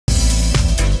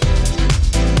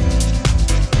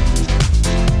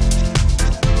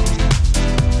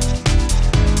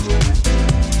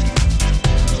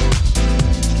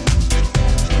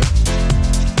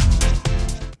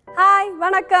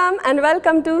Puthuyugam and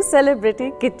welcome to Celebrity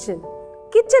Kitchen.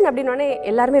 Kitchen அப்படினோனே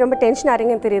எல்லாரும் ரொம்ப tension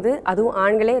ஆறீங்கன்னு தெரியுது. அதுவும்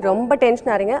ஆண்களே ரொம்ப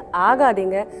டென்ஷன் ஆறீங்க.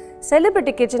 ஆகாதீங்க.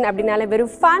 Celebrity Kitchen அப்படினாலே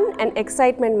வெறும் fun and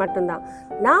excitement மட்டும்தான்.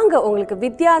 நாங்க உங்களுக்கு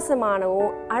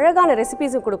வித்தியாசமானவும் அழகான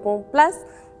ரெசிபீஸும் கொடுப்போம். Plus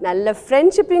நல்ல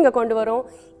ஃப்ரெண்ட்ஷிப்பையும் இங்க கொண்டு வரோம்.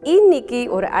 இன்னைக்கு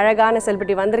ஒரு அழகான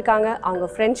செலிபிரிட்டி வந்திருக்காங்க. அவங்க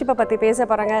ஃப்ரெண்ட்ஷிப்பை பத்தி பேச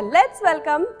போறாங்க. லெட்ஸ்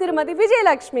வெல்கம் திருமதி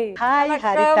விஜயலக்ஷ்மி. ஹாய்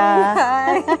ஹரிதா.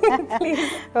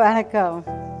 வணக்கம்.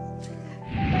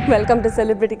 Welcome to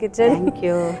celebrity kitchen. Thank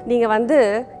you. நீங்க வந்து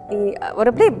ஒரு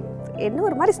அப்படியே என்ன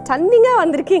ஒரு மாதிரி ஸ்டன்னிங்கா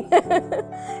வந்திருக்கீங்க.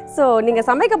 ஸோ நீங்க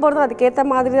சமைக்க போறதும் அதுக்கேற்ற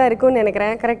மாதிரி தான் இருக்கும்னு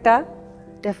நினைக்கிறேன். கரெக்டா?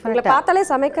 உங்களை பார்த்தாலே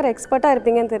சமைக்கிற எக்ஸ்பர்ட்டா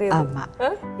இருப்பீங்கன்னு தெரியும். ஆமா.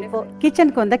 இப்போ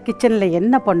கிச்சனுக்கு வந்தால் கிச்சனில்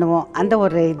என்ன பண்ணுவோம் அந்த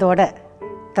ஒரு இதோட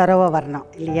தரவா வரணும்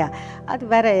இல்லையா? அது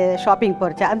வேற ஷாப்பிங்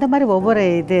போறச்சு அந்த மாதிரி ஒவ்வொரு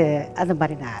இது அந்த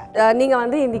மாதிரி நான் நீங்க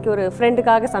வந்து இன்னைக்கு ஒரு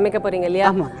ஃப்ரெண்டுக்காக சமைக்க போறீங்க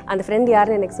இல்லையா? அந்த ஃப்ரெண்ட்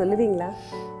யாருன்னு எனக்கு சொல்லுவீங்களா?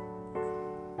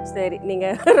 சரி, நீங்க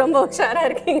ரொம்ப உஷாரா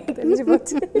இருக்கீங்க தெரிஞ்சு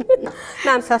போச்சு.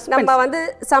 நம்ம வந்து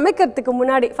சமைக்கிறதுக்கு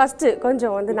முன்னாடி ஃபர்ஸ்ட்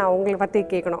கொஞ்சம் வந்து நான் உங்களை பத்தி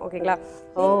கேட்கணும். ஓகேங்களா?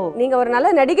 நீங்க ஒரு நல்ல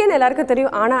நடிகைன்னு எல்லாருக்கும்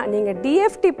தெரியும். ஆனா நீங்க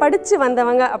டிஎஃப்டி படிச்சு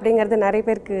வந்தவங்க அப்படிங்கிறது நிறைய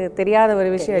பேருக்கு தெரியாத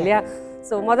ஒரு விஷயம் இல்லையா?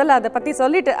 ஸோ முதல்ல அதை பத்தி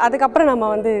சொல்லிட்டு அதுக்கப்புறம் நம்ம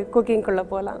வந்து குக்கிங்குள்ள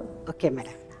போகலாம். Okay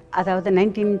madam. அதாவது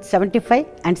 1975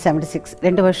 and 76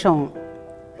 2 வருஷம்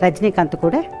ரஜினிகாந்த்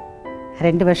கூட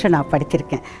 2 வருஷம் நான்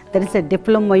படிச்சிருக்கேன். There is a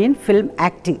diploma in film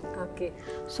acting.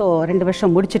 So 2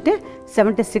 வருஷம் முடிச்சுட்டு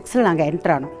 76 நாங்கள்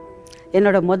என்ட்ரு ஆனோம்.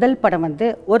 என்னோடய முதல் படம் வந்து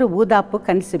ஒரு ஊதாப்பு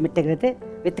கண் சிமிட்டுகிறது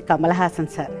வித்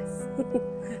கமல்ஹாசன் சார்.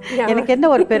 எனக்கு என்ன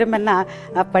ஒரு பெருமைன்னா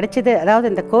படித்தது, அதாவது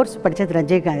இந்த கோர்ஸ் படித்தது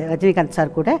ரஜினிகாந்த்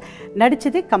சார் கூட,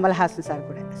 நடித்தது கமல்ஹாசன் சார்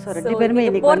கூட. ஸோ 2 பேருமே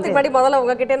முதல்ல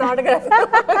உங்ககிட்ட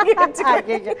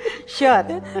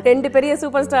ஷியோர் 2 பெரிய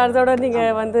சூப்பர் ஸ்டார்ஸோட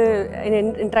நீங்கள் வந்து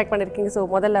இன்ட்ராக்ட் பண்ணியிருக்கீங்க. ஸோ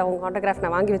முதல்ல உங்கள் ஆட்டோகிராஃப்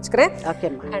நான் வாங்கி வச்சுக்கிறேன். ஓகே.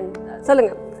 அண்ட்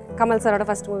சொல்லுங்கள், கமல் சாரோட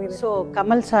ஃபர்ஸ்ட் மூவி. ஸோ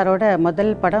கமல் சாரோட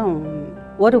முதல் படம்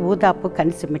ஒரு ஊதாப்பு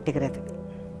கண் சிமிட்டுகிறது.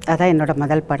 அதான் என்னோட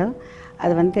முதல் படம்.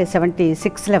 அது வந்து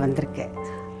 76 வந்திருக்கு.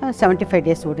 75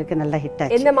 டேஸ் ஓடிருக்கு. நல்லா ஹிட்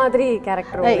ஆச்சு. என்ன மாதிரி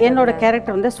கேரக்டர்? என்னோட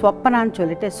கேரக்டர் வந்து ஸ்வப்பனான்னு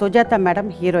சொல்லிட்டு சுஜாதா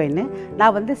மேடம் ஹீரோயின்,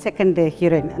 நான் வந்து செகண்ட்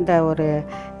ஹீரோயின். அந்த ஒரு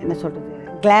என்ன சொல்கிறது,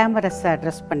 கிளாமரஸாக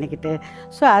ட்ரெஸ் பண்ணிக்கிட்டு.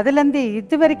 ஸோ அதுலேருந்து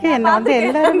இது வரைக்கும் என்ன வந்து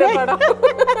எல்லாருமே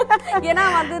ஏன்னா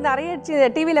வந்து நிறைய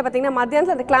டிவியில் பார்த்தீங்கன்னா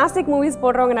மத்தியானத்தில் அந்த கிளாசிக் மூவிஸ்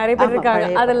போடுறவங்க நிறைய பேர் இருக்காங்க.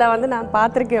 அதில் வந்து நான்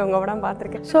பார்த்துருக்கேன், உங்க படம்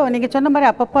பார்த்துருக்கேன். ஸோ நீங்கள் சொன்ன மாதிரி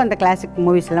அப்பப்போ அந்த கிளாசிக்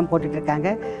மூவிஸ் எல்லாம் போட்டுட்டு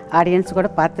இருக்காங்க. ஆடியன்ஸ் கூட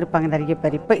பார்த்துருப்பாங்க நிறைய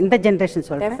பேர். இப்போ இந்த ஜென்ரேஷன்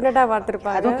சொல்கிறேன், டெஃபினட்டாக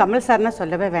பார்த்துருப்பாங்க. அதுவும் கமல் சார்னா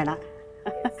சொல்லவே வேணாம்.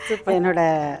 என்னோட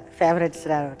ஃபேவரட்ஸ்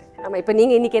அவர். ஆமாம், இப்போ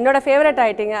நீங்கள் இன்றைக்கி என்னோட ஃபேவரட்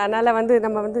ஆகிட்டீங்க. அதனால் வந்து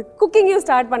நம்ம வந்து குக்கிங்கையும்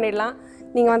ஸ்டார்ட் பண்ணிடலாம்.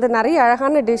 நீங்கள் வந்து நிறைய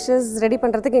அழகான டிஷ்ஷஸ் ரெடி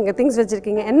பண்ணுறதுக்கு இங்கே திங்ஸ்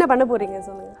வச்சுருக்கீங்க. என்ன பண்ண போகிறீங்க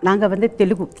சொல்லுங்கள். நாங்கள் வந்து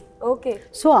Telugu. Okay.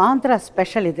 So Andhra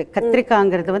special இது.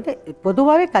 கத்திரிக்காய்ங்கிறது வந்து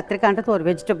பொதுவாகவே கத்திரிக்காய்ன்றது ஒரு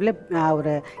வெஜிடபிள்,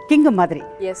 ஒரு கிங்கு மாதிரி.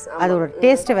 அது ஒரு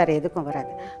டேஸ்ட்டு வேறு எதுக்கும்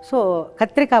வராது. ஸோ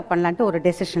கத்திரிக்காய் பண்ணலான்ட்டு ஒரு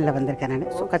டெசிஷனில் வந்திருக்கேன் நான்.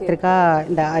 ஸோ கத்திரிக்காய்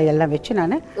இந்த எல்லாம் வச்சு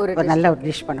நான் ஒரு நல்ல ஒரு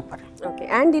டிஷ் பண்ண போகிறேன். ஓகே.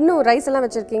 அண்ட் இன்னும் ரைஸ் எல்லாம்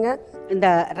வச்சுருக்கீங்க. இந்த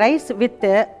rice with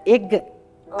egg,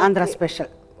 Andhra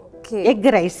special egg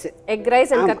rice. Egg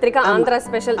rice and கத்திரிக்காய் ஆந்திரா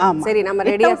ஸ்பெஷல். சரி, நம்ம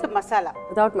ரெடியா? Masala,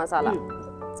 without masala,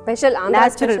 special Andhra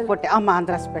special போட்டு. ஆமா,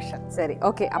 ஆந்திரா ஸ்பெஷல். சரி,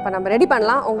 ஓகே. அப்ப நம்ம ரெடி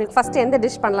பண்ணலாம். உங்களுக்கு ஃபர்ஸ்ட் எந்த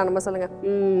டிஷ் பண்ணலாம் நம்ம சொல்லுங்க.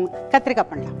 கத்திரிக்காய்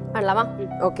பண்ணலாமா?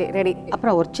 Okay, ready.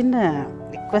 அப்புறம் ஒரு சின்ன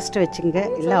ரிக்வெஸ்ட் வச்சுங்க,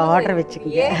 இல்லை ஆர்டர்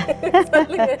வச்சுக்கோங்க.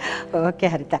 ஓகே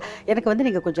ஹரிதா, எனக்கு வந்து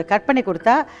நீங்கள் கொஞ்சம் கட் பண்ணி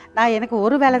கொடுத்தா நான் எனக்கு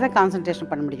ஒரு வேலை தான்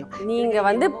கான்சன்ட்ரேஷன் பண்ண முடியும். நீங்கள்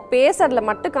வந்து பேசுறதுல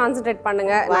மட்டும் கான்சன்ட்ரேட்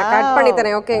பண்ணுங்க, நான் கட் பண்ணி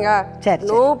தரேன். ஓகேங்க? சரி,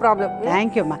 நோ ப்ராப்ளம்.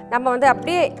 தேங்க்யூம்மா. நம்ம வந்து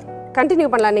அப்படியே கண்டினியூ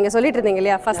பண்ணலாம். நீங்கள் சொல்லிட்டு இருந்தீங்க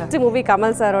இல்லையா, ஃபர்ஸ்ட் மூவி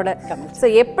கமல் சாரோட. ஸோ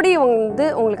எப்படி வந்து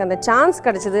உங்களுக்கு அந்த சான்ஸ்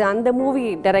கிடைச்சது, அந்த மூவி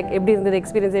டைரக்ட் எப்படி இருந்தது,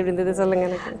 எக்ஸ்பீரியன்ஸ் எப்படி இருந்தது சொல்லுங்க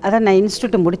எனக்கு. அதான் நான்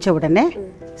இன்ஸ்டியூட் முடித்த உடனே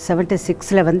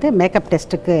 76 வந்து மேக்கப்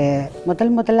டெஸ்ட்டுக்கு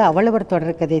முதல்ல அவளவர்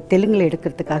தொடர் கதை தெலுங்கில்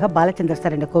எடுக்கிறதுக்காக பாலச்சந்தர்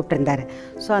சார் என்னை கூப்பிட்டுருந்தாரு.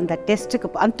 ஸோ அந்த டெஸ்ட்டுக்கு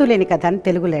அந்துலேனி கதான்னு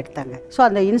தெலுங்கில் எடுத்தாங்க. ஸோ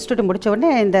அந்த இன்ஸ்டியூட் முடித்த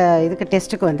உடனே இந்த இதுக்கு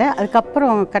டெஸ்ட்டுக்கு வந்தேன்.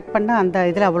 அதுக்கப்புறம் கட் பண்ண அந்த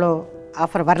இதில் அவ்வளோ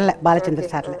ஆஃபர் வரல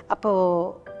பாலச்சந்தர் சாரில். அப்போது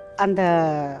அந்த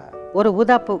ஒரு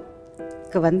ஊதாப்பு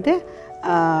வந்து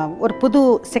ஒரு புது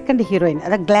செகண்ட் ஹீரோயின்,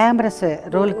 அதாவது கிளாமரஸ்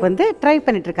ரோலுக்கு வந்து ட்ரை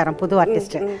பண்ணிட்டு இருக்காராம் புது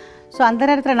ஆர்டிஸ்ட்டு. ஸோ அந்த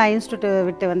நேரத்தில் நான் இன்ஸ்டியூட்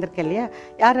விட்டு வந்திருக்கேன் இல்லையா,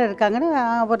 யார் இருக்காங்கன்னு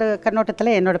ஒரு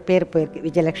கண்ணோட்டத்தில் என்னோட பேர் போயிருக்கு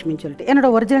விஜயலக்ஷ்மின்னு சொல்லிட்டு. என்னோட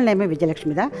ஒரிஜினல் நேமே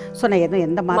விஜயலக்ஷ்மி தான். ஸோ நான் எதுவும்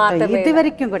எந்த மாற்றம் இது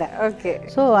வரைக்கும் கூட. ஓகே.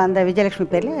 ஸோ அந்த விஜயலக்ஷ்மி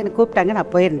பேரில் எனக்கு கூப்பிட்டாங்க.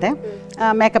 நான் போயிருந்தேன்.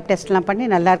 மேக்கப் டெஸ்ட்லாம் பண்ணி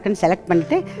நல்லா இருக்குன்னு செலக்ட்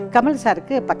பண்ணிவிட்டு கமல்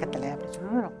சாருக்கு பக்கத்தில் அப்படி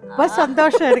சொல்லுவோம். ரொம்ப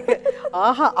சந்தோஷம் இருக்கு.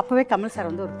 ஆஹா, அப்பவே கமல் சார்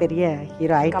வந்து ஒரு பெரிய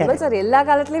ஹீரோ ஆயிட்டாரு. கமல் சார் எல்லா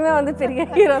காலத்துலயுமே வந்து பெரிய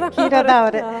ஹீரோ தான்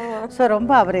அவரு. ஸோ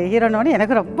ரொம்ப அவர் ஹீரோனோன்னு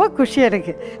எனக்கு ரொம்ப குஷியாக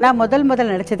இருக்கு. நான் முதல்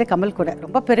நடிச்சது கமல் கூட.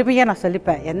 ரொம்ப பெருமையாக நான்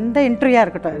சொல்லிப்பேன். எந்த இன்டர்வியூவாக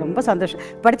இருக்கட்டும் ரொம்ப சந்தோஷம்.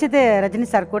 படித்தது ரஜினி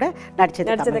சார் கூட,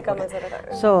 நடிச்சது கமல் சார்.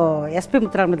 ஸோ எஸ்பி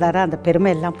முத்துராமதாரா அந்த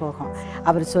பெருமை எல்லாம் போகும்.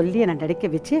 அவர் சொல்லி நான் நடிக்க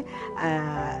வச்சு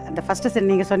அந்த ஃபஸ்ட்டு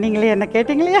சீன் நீங்கள் சொன்னீங்களே, என்ன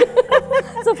கேட்டிங்களே,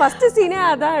 ஸோ ஃபஸ்ட்டு சீனே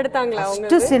அதான் எடுத்தாங்களா?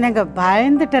 ஃபஸ்ட்டு சீனுங்க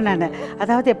பயந்துட்டேன் நான்.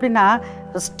 அதாவது எப்படின்னா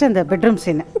ஃபஸ்ட்டு அந்த பெட்ரூம்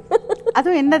சீனு,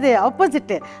 அதுவும் என்னது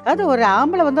ஆப்போசிட்டு. அதாவது ஒரு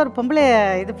ஆம்பளை வந்து ஒரு பொம்பளை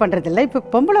இது பண்ணுறது இல்லை, இப்போ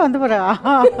பொம்பளை வந்து ஒரு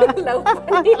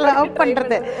லவ்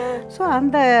பண்ணுறது. ஸோ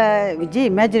அந்த விஜய்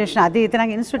இமேஜினேஷன் அது இது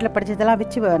நாங்கள் இன்ஸ்டியூட்டில் படித்ததெல்லாம்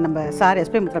வச்சு நம்ம சார்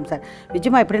எஸ்பி முத்துராம் சார்,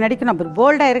 விஜயமா இப்படி நடிக்கணும், அப்படி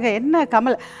போல்டாக இருங்க. என்ன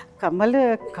கமல்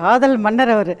காதல்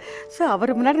மன்னர் அவர். ஸோ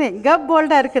அவர் முன்னாடி எங்கே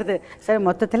போல்டாக இருக்கிறது. சரி,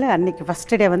 மொத்தத்தில் அன்னைக்கு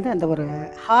ஃபஸ்ட் டே வந்து அந்த ஒரு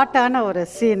ஹாட்டான ஒரு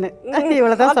சீனு,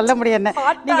 இவ்வளோதான் சொல்ல முடியும். என்ன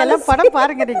நீங்கள் எல்லாம் படம்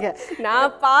பாருங்க, நீங்கள்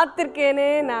நான் பார்த்துருக்கேனே,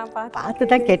 நான் பார்த்து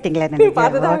தான் கேட்டிங்களே.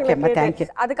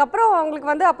 அதுக்கப்புறம்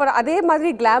அவங்களுக்கு வந்து அப்புறம் அதே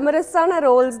மாதிரி கிளாமரஸான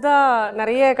ரோல்ஸ் தான்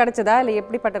நிறைய கிடைச்சதா, இல்லை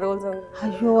எப்படிப்பட்ட ரோல்ஸ்?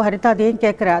 ஐயோ ஹரிதா, அதையும்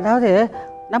கேட்குறேன். அதாவது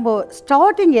நம்ம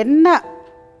ஸ்டார்டிங்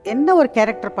என்ன ஒரு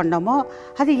கேரக்டர் பண்ணோமோ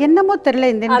அது என்னமோ தெரியல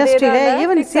இந்த இண்டஸ்ட்ரியில்,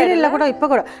 ஈவன் சீரியலில் கூட இப்போ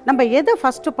கூட நம்ம எதை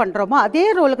ஃபஸ்ட்டு பண்ணுறோமோ அதே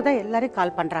ரோலுக்கு தான் எல்லாரையும்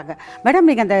கால் பண்ணுறாங்க. மேடம்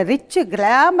நீங்கள் அந்த ரிச்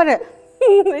கிளாமர்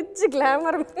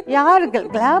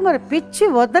கிளாமர் பிச்சு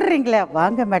உதறீங்களே,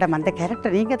 வாங்க மேடம் அந்த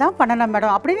கேரக்டர் நீங்கள் தான் பண்ணணும்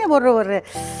மேடம் அப்படின்னு ஒரு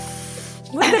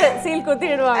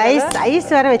ஐஸ்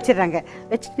வேற வச்சிடுறாங்க.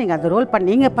 வச்சுட்டு நீங்கள் அந்த ரோல்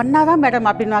நீங்கள் பண்ணாதான் மேடம்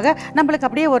அப்படின்வாங்க. நம்மளுக்கு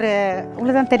அப்படியே ஒரு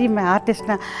உங்களுக்கு தான் தெரியுமே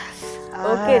ஆர்டிஸ்ட்னா,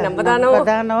 ஓகே நம்ம தானோ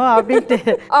அப்படின்ட்டு.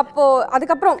 அப்போ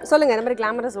அதுக்கப்புறம் சொல்லுங்க, இந்த மாதிரி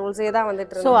கிளாமரஸ் ரோல்ஸே தான்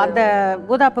வந்துட்டு. ஸோ அந்த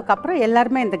பூதாப்புக்கு அப்புறம்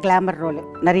எல்லாருமே இந்த கிளாமர் ரோல்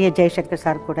நிறைய ஜெய்சங்கர்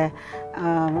சார் கூட,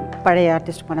 பழைய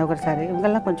ஆர்டிஸ்ட் மனோகர் சார்,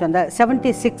 இவங்கெல்லாம் கொஞ்சம் அந்த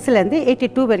 76லேருந்து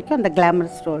 82 வரைக்கும் அந்த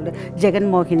கிளாமரஸ் ரோல்.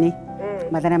 ஜெகன்மோகினி,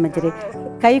 மதன மஞ்சரி,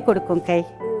 கை கொடுக்கும் கை,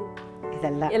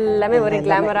 இதெல்லாம் எல்லாமே ஒரு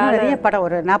கிளாமரான நிறைய படம்,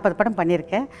 ஒரு 40 படம்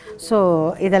பண்ணியிருக்கேன். ஸோ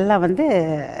இதெல்லாம் வந்து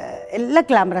எல்லாம்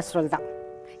கிளாமரஸ் ரோல் தான்.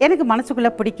 எனக்கு மனசுக்குள்ளே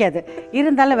பிடிக்காது,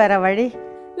 இருந்தாலும் வேற வழி.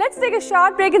 Let's take a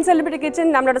short break in Celebrity Kitchen.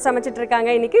 நம்மளோட சமைச்சிட்டு இருக்காங்க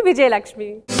இன்னைக்கு விஜயலக்ஷ்மி.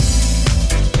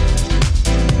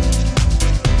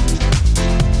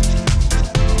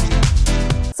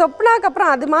 சொப்னாக்கு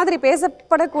அப்புறம் அது மாதிரி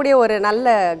பேசப்படக்கூடிய ஒரு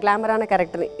நல்ல கிளாமரான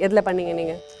கேரக்டர் எதில் பண்ணீங்க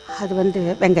நீங்கள்? அது வந்து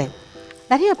வெங்காயம்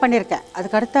நிறைய பண்ணியிருக்கேன்.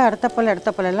 அதுக்கு அடுத்த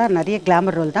போலெல்லாம் நிறைய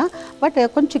கிளாமர் ரோல் தான். பட்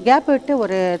கொஞ்சம் கேப் விட்டு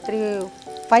ஒரு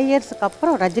 3-5 இயர்ஸ்க்கு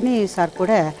அப்புறம் ரஜினி சார்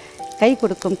கூட கை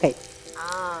கொடுக்கும் கை,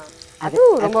 அது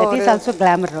ஆல்சோ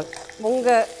கிளாமர் ரோல்.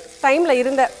 உங்கள் டைமில்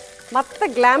இருந்த மற்ற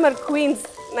கிளாமர் குவீன்ஸ்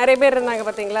நிறைய பேர் இருந்தாங்க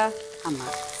பார்த்தீங்களா?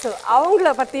 ஆமாம். ஸோ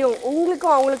அவங்கள பற்றியும்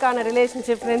உங்களுக்கும் அவங்களுக்கான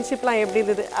ரிலேஷன்ஷிப் ஃப்ரெண்ட்ஷிப்லாம் எப்படி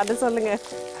இருந்தது அது சொல்லுங்கள்.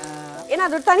 ஏன்னா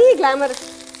அது ஒரு தனி கிளாமர்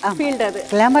ஃபீல்டு. அது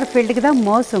கிளாமர் ஃபீல்டுக்கு தான்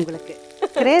மோஸ்ட் உங்களுக்கு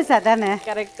கிரேஸ் அதானே?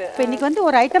 கரெக்ட். இப்போ இன்னைக்கு வந்து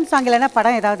ஒரு ஐட்டம் சாங் இல்லைன்னா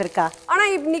படம் ஏதாவது இருக்கா?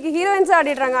 ஆனால் இன்னைக்கு ஹீரோயின்ஸாக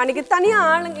ஆடிடுறாங்க, அன்னைக்கு தனியாக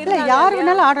ஆளுங்க இல்லை, யார்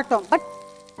வேணாலும் ஆடட்டும். பட்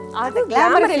அது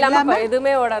கிளாமர் இல்லாம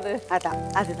எதுவுமே ஓடாது.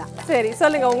 அதுதான். சரி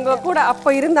சொல்லுங்க, உங்க கூட அப்போ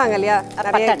இருந்தாங்க இல்லையா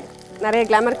நிறைய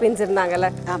கிளாமர் குவீன்ஸ் இருந்தாங்கல்ல?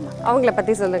 ஆமாம். அவங்கள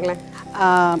பற்றி சொல்லுங்களேன்.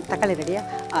 தக்காளி ரெடியா?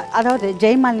 அதாவது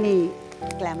ஜெயமாலினி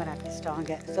கிளாமர் ஆர்டிஸ்ட்,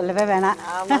 அவங்க சொல்லவே வேணாம்,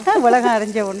 உலகம்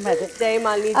அறிஞ்ச உண்மை அது.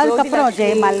 ஜெயமாலினி, அதுக்கப்புறம்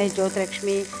ஜெயமாலினி,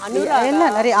 ஜோதிலட்சுமி,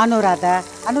 எல்லாம் நிறைய. அனுராதா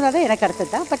எனக்கு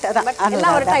அடுத்தது தான். பட் அதான்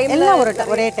அனுராதா எல்லாம்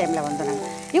ஒரே டைமில் வந்தோம்.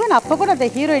 ஈவன் அப்போ கூட அந்த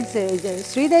ஹீரோயின்ஸ்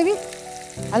ஸ்ரீதேவி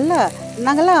அல்ல,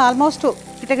 நாங்கள்லாம் ஆல்மோஸ்ட்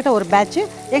கிட்டத்தட்ட ஒரு பேட்ச்சு.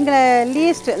 எங்களை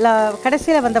லீஸ்ட்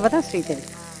கடைசியில் வந்தவ தான் ஸ்ரீதேவி.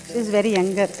 இஸ் வெரி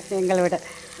யங்கர் எங்களை விட.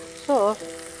 ஸோ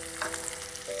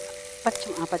பச்சை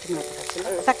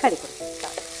மிளகாய், தக்காளி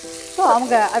கொடுத்தோம். ஸோ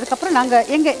அவங்க அதுக்கப்புறம்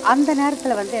நாங்கள் அந்த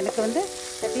நேரத்தில் வந்து எனக்கு வந்து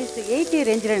அட்லீஸ்ட் 80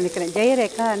 ரேஞ்சில் நினைக்கிறேன்.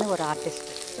 ஜெயரேகான்னு ஒரு ஆர்டிஸ்ட்,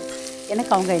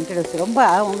 எனக்கு அவங்க இன்ட்ரடியூஸ். ரொம்ப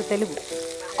அவங்க தெலுங்கு,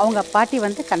 அவங்க பாட்டி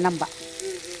வந்து கண்ணம்பா.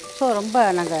 ஸோ ரொம்ப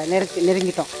நாங்கள்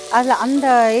நெருங்கிட்டோம். அதில் அந்த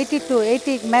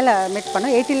 80 மேலே மீட்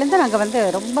பண்ணோம். 80லேருந்து நாங்கள் வந்து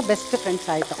ரொம்ப பெஸ்ட்டு ஃப்ரெண்ட்ஸ்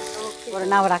ஆகிட்டோம்.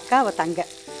 நான் ஒரு அக்கா, ஒரு தங்கை.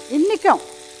 இன்றைக்கும்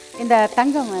இந்த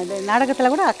தங்கம் இது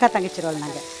நாடகத்தில் கூட அக்கா தங்கச்சி ரோல்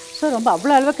நாங்கள். ஸோ ரொம்ப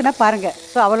அவ்வளோ அளவுக்குன்னா பாருங்கள்.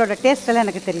 ஸோ அவளோட டேஸ்ட் எல்லாம்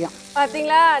எனக்கு தெரியும்.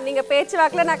 பார்த்தீங்களா, நீங்கள் பேச்சு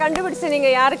வாக்கில் நான் கண்டுபிடிச்சேன்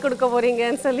நீங்கள் யாருக்கு கொடுக்க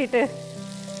போகிறீங்கன்னு சொல்லிட்டீங்க.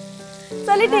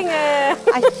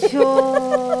 ஐயோ,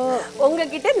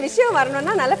 உங்ககிட்ட விஷயம்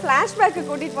வரணும்னா நல்ல ஃப்ளாஷ்பேக்கு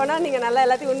கூட்டிட்டு போனா நீங்க நல்லா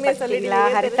எல்லாத்தையும் உண்மையை சொல்லிட்டீங்களா?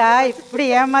 ஹரிதா, இப்படி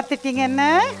ஏமாத்திட்டீங்க என்ன?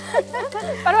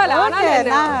 பரவாயில்ல, ஆனா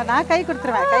நான் கை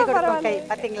கொடுத்துருவேன். கை கொடுப்போம் கை.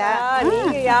 பாத்தீங்களா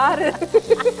நீங்க யாரு?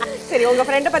 சரி, உங்க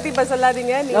ஃப்ரெண்டை பத்தி இப்ப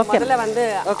சொல்லாதீங்க. நீங்க முதல்ல வந்து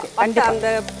அந்த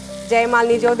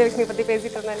ஜெயமாலினி, ஜோதிலட்சுமி பத்தி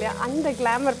பேசிட்டு இருந்தோம் இல்லையா, அந்த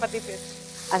கிளாமர் பத்தி பேசு.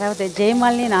 அதாவது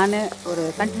ஜெயமாலினி நான் ஒரு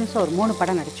கண்டினியூஸாக ஒரு 3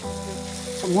 படம் நடித்தோம்.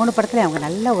 3 படத்துல அவங்க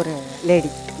நல்ல ஒரு லேடி,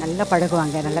 நல்லா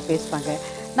பழகுவாங்க, நல்லா பேசுவாங்க.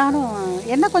 நானும்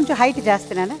என்ன கொஞ்சம் ஹைட்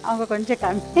ஜாஸ்தி, நான் அவங்க கொஞ்சம்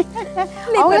கம்மி.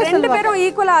 அவங்க 2 பேரும்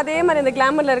ஈக்குவலாக அதே மாதிரி இந்த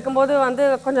கிளாமரில் இருக்கும்போது வந்து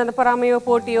கொஞ்சம் அந்த பொறாமையோ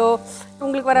போட்டியோ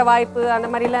உங்களுக்கு வர வாய்ப்பு அந்த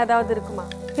மாதிரிலாம் ஏதாவது இருக்குமா?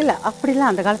 இல்லை,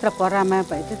 அப்படிலாம் அந்த காலத்தில்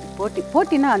போடாமல் இது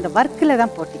போட்டினா அந்த ஒர்க்கில்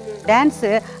தான் போட்டி.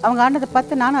 டான்ஸு அவங்க ஆனதை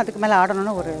பார்த்து நானும் அதுக்கு மேலே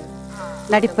ஆடணும்னு ஒரு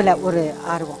நடிப்பில் ஒரு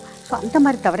ஆர்வம். ஸோ அந்த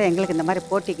மாதிரி தவிர எங்களுக்கு இந்த மாதிரி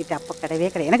போட்டிக்கிட்டு அப்போ கிடையவே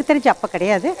கிடையாது. எனக்கு தெரிஞ்சு அப்போ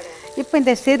கிடையாது. இப்போ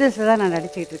இந்த சீரியல்ஸில் தான் நான்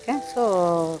நடிச்சுக்கிட்டு இருக்கேன். ஸோ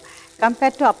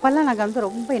கம்பேர்ட் டு அப்போல்லாம் நாங்கள் வந்து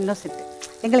ரொம்ப இன்னோசென்ட்டு.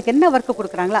 எங்களுக்கு என்ன ஒர்க்கு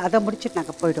கொடுக்குறாங்களோ அதை முடிச்சுட்டு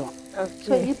நாங்கள் போயிடுவோம்.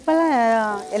 ஸோ இப்போல்லாம்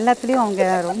எல்லாத்துலேயும் அவங்க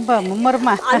ரொம்ப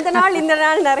மும்மரமாக அந்த நாள் இந்த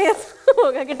நாள் நிறைய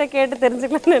உங்ககிட்ட கேட்டு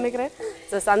தெரிஞ்சுக்கலாம்னு நினைக்கிறேன்.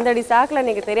 ஸோ சந்தடி சாக்கில்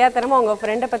நீங்கள் தெரியாதனமாக உங்கள்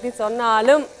ஃப்ரெண்டை பற்றி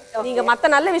சொன்னாலும் நீங்கள்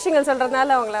மற்ற நல்ல விஷயங்கள்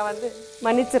சொல்கிறதுனால அவங்கள வந்து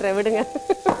மன்னிச்சிடுறேன், விடுங்க,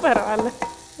 பரவாயில்ல.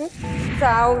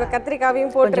 அவங்க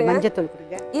கத்திரிக்காவையும் போட்டுருங்க, மஞ்சத்தூள்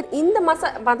கொடுங்க. இந்த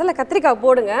முதல்ல கத்திரிக்காய்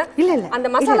போடுங்க. இல்லை இல்லை, அந்த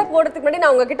மசாலா போடுறதுக்கு முன்னாடி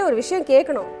நான் உங்ககிட்ட ஒரு விஷயம்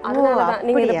கேட்கணும். அதனாலதான்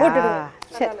நீங்க இதை போட்டுடுங்க.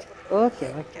 சரி, ஓகே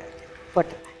ஓகே,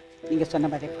 போட்டு நீங்கள் சொன்ன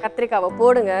மாதிரி கத்திரிக்காவை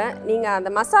போடுங்க. நீங்கள் அந்த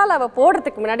மசாலாவை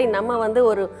போடுறதுக்கு முன்னாடி நம்ம வந்து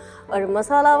ஒரு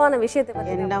மசாலாவான விஷயத்தை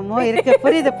பற்றி என்னமோ இருக்கு.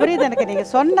 புரியுது எனக்கு. நீங்கள்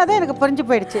சொன்னதே எனக்கு புரிஞ்சு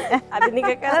போயிடுச்சு. அது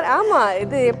நீங்கள் ஆமாம்,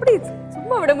 இது எப்படி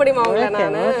சும்மா விட முடியுமா உங்களை?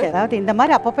 நான் அதாவது இந்த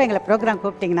மாதிரி அப்பப்போ எங்களை ப்ரோக்ராம்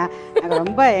கூப்பிட்டிங்கன்னா நாங்கள்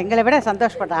ரொம்ப எங்களை விட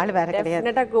சந்தோஷப்படுற ஆள் வேறு கிடையாது.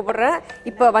 டெஃபினட்டாக கூப்பிடுறேன்.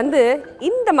 இப்போ வந்து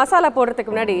இந்த மசாலா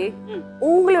போடுறதுக்கு முன்னாடி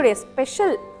உங்களுடைய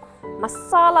ஸ்பெஷல்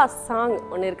மசாலா சாங்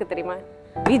ஒன்று இருக்குது தெரியுமா?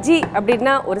 விஜி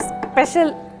அப்படின்னா ஒரு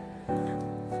ஸ்பெஷல்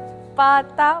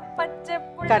பார்த்தா பச்சை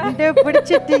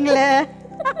கண்டுபிடிச்சிட்டீங்களே.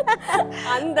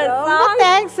 அந்த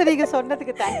தேங்க்ஸ், நீங்க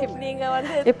சொன்னதுக்கு தேங்க்யூ. நீங்க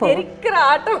வந்து தெரிக்கிற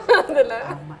ஆட்டம் அதுல.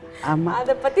 ஆமா,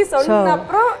 அத பத்தி சொன்ன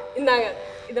அப்புறம் இந்தாங்க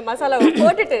இந்த மசாலாவை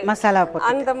போட்டுட்டு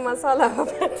அந்த மசாலாவை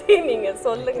பத்தி நீங்க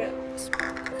சொல்லுங்க.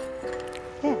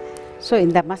 ஸோ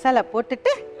இந்த மசாலா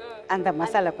போட்டுட்டு அந்த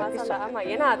மசாலா பத்தி. ஆமா,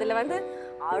 ஏன்னா அதுல வந்து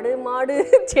ஆடு மாடு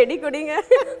செடி கொடிங்க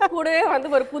கூடவே வந்து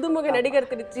ஒரு புதுமுக நடிகர்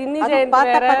திரு சின்னி ஜெயந்த்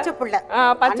பச்சை புள்ள,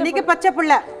 அன்னைக்கு பச்சை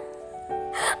புள்ள.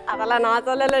 அதெல்லாம் நான்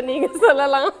சொல்லல, நீங்க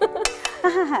சொல்லலாம்.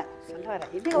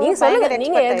 நீங்க சொல்லுங்க,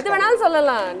 நீங்க எது வேணாலும்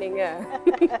சொல்லலாம் நீங்க.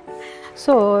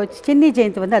 ஸோ சின்னி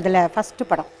ஜெயந்த் வந்து அதில் ஃபஸ்ட்டு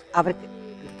படம் அவருக்கு,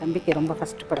 தம்பிக்கு ரொம்ப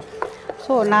ஃபஸ்ட்டு படம்.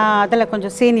 ஸோ நான் அதில்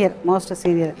கொஞ்சம் சீனியர், மோஸ்ட்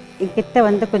சீனியர். என்கிட்ட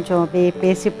வந்து கொஞ்சம்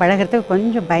பேசி பழகிறதுக்கு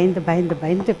கொஞ்சம்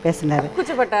பயந்து பேசினார்.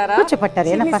 கூச்சப்பட்டார்,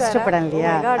 ஏன்னா ஃபஸ்ட்டு படம்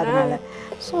இல்லையா, அதனால்.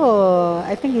 So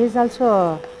I think is also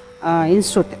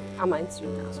institute. ஆமாம்,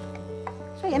 இன்ஸ்டியூட்.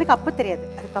 ஸோ எனக்கு அப்போ தெரியாது,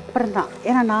 அதுக்கப்புறம் தான்.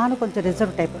 ஏன்னா நானும் கொஞ்சம்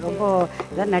ரிசர்வ் டைப், ரொம்ப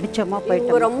ஏதாவது நடிச்சோமா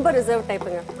போயிட்டு ரொம்ப ரிசர்வ்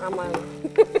டைப்புங்க. ஆமாம்,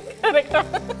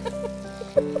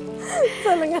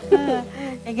 சொல்லுங்க.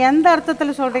 நீங்க எந்த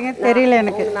அர்த்தத்தில் சொல்றீங்க தெரியல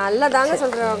எனக்கு. நல்லா தாங்க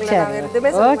சொல்றேன்.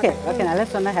 ஓகே ஓகே, நல்லா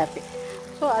சொன்னா ஹாப்பி.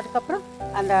 ஸோ அதுக்கப்புறம்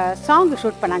அந்த சாங்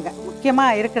ஷூட் பண்ணாங்க.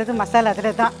 முக்கியமாக இருக்கிறது மசாலா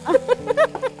அதில் தான்.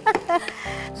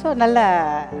 ஸோ நல்ல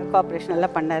கோஆப்ரேஷன் நல்லா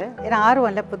பண்ணார். ஏன்னா ஆர்வம்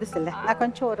இல்லை, புதுசு இல்லை. நான்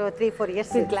கொஞ்சம் ஒரு 3-4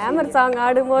 இயர்ஸ் கிளாமர் சாங்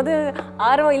ஆடும்போது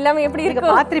ஆர்வம் இல்லாமல் எப்படி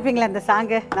இருக்கு பார்த்துருப்பீங்களா அந்த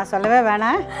சாங்கு? நான் சொல்லவே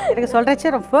வேணாம், எனக்கு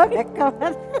சொல்கிறச்சே ரொம்ப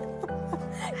வெக்கமாக.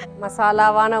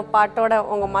 மசாலாவான பாட்டோட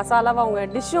உங்க மசாலாவா உங்க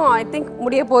டிஷ்ஷும் ஐ திங்க்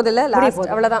முடிய போதில்லை,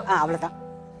 அவ்வளோதான். அவ்வளோதான்,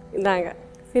 இந்தாங்க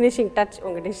ஃபினிஷிங் டச்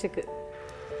உங்க டிஷ்ஷுக்கு.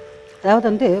 அதாவது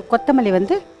வந்து கொத்தமல்லி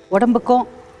வந்து உடம்புக்கும்,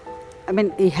 ஐ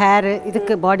மீன் ஹேரு,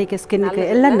 இதுக்கு, பாடிக்கு, ஸ்கின்னுக்கு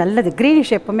எல்லாம் நல்லது.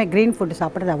 க்ரீனிஷ், எப்போவுமே க்ரீன் ஃபுட்டு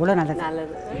சாப்பிட்றது அவ்வளோ நல்லது.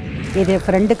 இது என்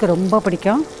ஃப்ரெண்டுக்கு ரொம்ப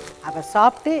பிடிக்கும். அவள்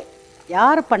சாப்பிட்டு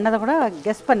யார் பண்ணதை கூட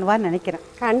கெஸ் பண்ணுவான்னு நினைக்கிறேன்.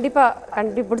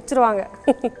 கண்டிப்பாக பிடிச்சிருவாங்க.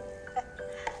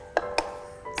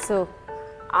 ஸோ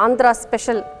ஆந்திரா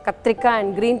ஸ்பெஷல் கத்திரிக்காய்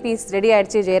அண்ட் க்ரீன் பீஸ் ரெடி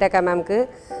ஆகிடுச்சு ஜெயரேகா மேம்க்கு.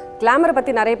 கிளாமரை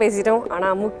பற்றி நிறைய பேசிட்டோம்,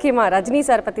 ஆனால் முக்கியமாக ரஜினி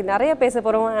சார் பற்றி நிறைய பேச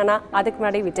போகிறோம். ஆனால் அதுக்கு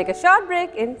முன்னாடி we take a short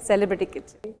break in Celebrity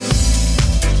Kitchen.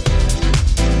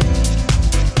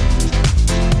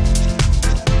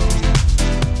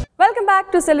 Welcome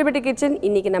back to celebrity kitchen.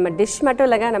 இன்னைக்கு நம்ம டிஷ் மட்டும்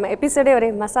இல்லைங்க, நம்ம எபிசோடே ஒரே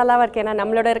மசாலாவாக இருக்கு. ஏன்னா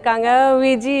நம்மளோட இருக்காங்க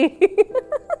விஜி.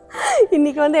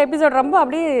 இன்னைக்கு வந்து எபிசோட் ரொம்ப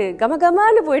அப்படியே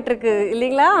கமகமான்னு போயிட்டு இருக்கு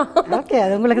இல்லைங்களா? ஓகே,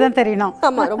 அது உங்களுக்கு தான் தெரியணும்.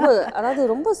 ஆமாம், ரொம்ப அதாவது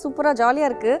ரொம்ப சூப்பராக ஜாலியாக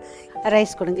இருக்கு.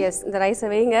 ரைஸ் கொடுங்க. எஸ், இந்த ரைஸை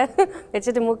வைங்க.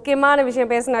 வச்சுட்டு முக்கியமான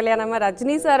விஷயம் பேசணும் இல்லையா, நம்ம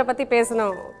ரஜினி சாரை பற்றி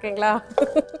பேசணும். ஓகேங்களா?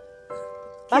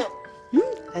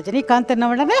 ரஜினிகாந்த் என்ன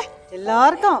உடனே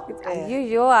எல்லாருக்கும்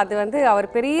ஐயோ, அது வந்து அவர்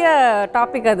பெரிய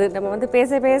டாபிக். அது நம்ம வந்து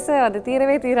பேச அது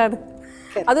தீரவே தீராது.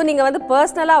 அதுவும் நீங்கள் வந்து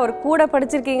பர்சனலாக அவர் கூட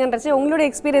படிச்சிருக்கீங்கன்றச்சு உங்களுடைய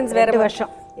எக்ஸ்பீரியன்ஸ் வேறு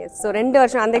வருஷம். எஸ், ஸோ 2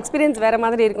 வருஷம் அந்த எக்ஸ்பீரியன்ஸ் வேறு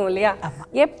மாதிரி இருக்கும் இல்லையா?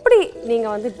 எப்படி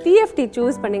நீங்கள் வந்து டிஎஃப்டி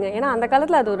சூஸ் பண்ணீங்க? ஏன்னா அந்த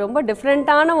காலத்தில் அது ரொம்ப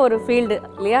டிஃப்ரெண்ட்டான ஒரு ஃபீல்டு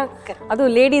இல்லையா?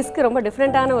 அதுவும் லேடிஸ்க்கு ரொம்ப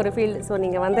டிஃப்ரெண்ட்டான ஒரு ஃபீல்டு. ஸோ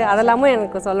நீங்கள் வந்து அதெல்லாமும்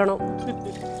எனக்கு சொல்லணும்.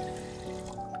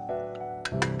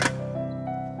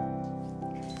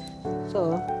 ஸோ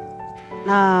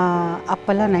நான்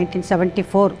அப்போல்லாம்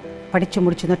 1974 படித்து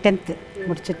முடிச்சிருந்தோம். 10th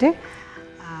முடிச்சுட்டு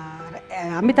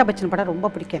அமிதாப் பச்சன் படம் ரொம்ப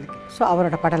பிடிக்கும் எனக்கு. ஸோ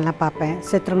அவரோட படம்லாம் பார்ப்பேன்.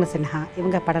 சத்ருக்ன சின்ஹா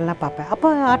இவங்க படம்லாம் பார்ப்பேன். அப்போ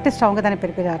ஆர்டிஸ்ட் அவங்க தானே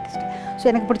பெரிய பெரிய ஆர்டிஸ்ட். ஸோ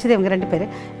எனக்கு பிடிச்சது இவங்க 2 பேர்.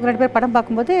 இவங்க 2 பேர் படம்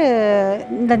பார்க்கும்போது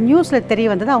இந்த நியூஸில் தெரிய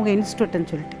வந்தது அவங்க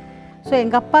இன்ஸ்டியூட்டுன்னு சொல்லிட்டு. ஸோ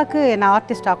எங்கள் அப்பாவுக்கு நான்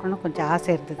ஆர்டிஸ்ட் ஆகணும்னு கொஞ்சம்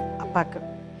ஆசை இருந்தது அப்பாவுக்கு.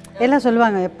 எல்லாம்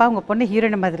சொல்லுவாங்க, எப்பா உங்கள் பொண்ணு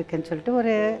ஹீரோயின் மாதிரி இருக்குன்னு சொல்லிட்டு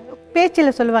ஒரு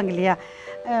பேச்சில் சொல்லுவாங்க இல்லையா.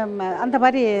 அந்த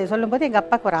மாதிரி சொல்லும்போது எங்கள்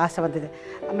அப்பாவுக்கு ஒரு ஆசை வந்தது.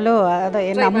 நம்மளோ அதான்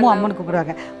என்ன அம்முன்னு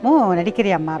கூப்பிடுவாங்க.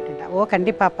 நடிக்கிறியா அம்மா அப்படின்ட்டா. ஓ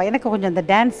கண்டிப்பாப்பா. எனக்கு கொஞ்சம் அந்த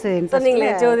டான்ஸ்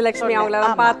விஜயலட்சுமி அவங்கள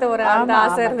பார்த்து ஒரு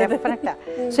ஆசை இருந்தது.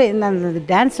 ஸோ இந்த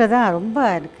டான்ஸில் தான் ரொம்ப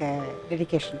எனக்கு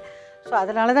டெடிக்கேஷன். ஸோ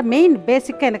அதனால தான் மெயின்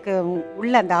பேசிக்காக எனக்கு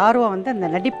உள்ள அந்த ஆர்வம் வந்து அந்த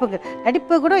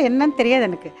நடிப்பு கூட என்னன்னு தெரியாது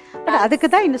எனக்கு. பட் அதுக்கு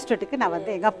தான் இன்ஸ்டியூட்டுக்கு நான் வந்து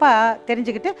எங்கள் அப்பா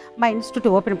தெரிஞ்சுக்கிட்டு இன்ஸ்டியூட்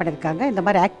ஓப்பன் பண்ணியிருக்காங்க, இந்த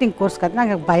மாதிரி ஆக்டிங் கோர்ஸ்க்கு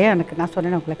நாங்கள் பயம் எனக்கு நான்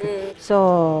சொன்னேன் உங்களுக்கு. ஸோ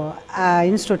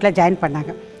இன்ஸ்டியூட்டில் ஜாயின்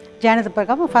பண்ணாங்க. ஜாயின்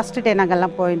பிறகு ஃபஸ்ட்டு டே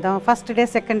நாங்கள்லாம் போயிருந்தோம். First day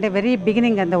second day very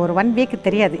beginning அந்த ஒரு 1 வீக்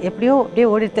தெரியாது, எப்படியோ அப்படியே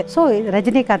ஓடிட்டு. ஸோ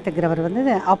ரஜினிகாந்துங்கிறவர்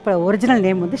வந்து அப்போ ஒரிஜினல்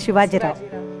நேம் வந்து சிவாஜி ராவ்.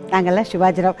 நாங்கள்லாம்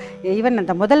சிவாஜி ராவ். ஈவன்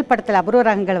அந்த முதல் படத்தில் அபூர்வ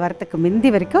ராகங்கள் வரத்துக்கு முந்தி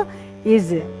வரைக்கும்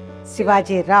இஸ்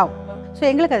சிவாஜி ராவ். ஸோ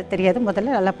எங்களுக்கு அது தெரியாது.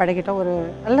 முதல்ல நல்லா பழகிட்டோம்.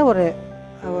 நல்ல ஒரு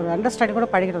அண்டர்ஸ்டாண்டிங் கூட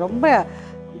பழகிட்டோம். ரொம்ப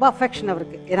ரொம்ப அஃபெக்ஷன்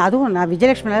அவருக்கு. ஏன்னா அதுவும் நான்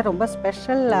விஜயலட்சுமியில் ரொம்ப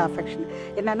ஸ்பெஷல் அஃபெக்ஷன்.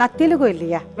 ஏன்னா நான் தெலுங்கு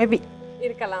இல்லையா, மேபி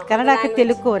இருக்கலாம், கன்னடாக்கு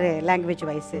தெலுங்கு ஒரு லாங்குவேஜ்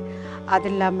வைஸு. அது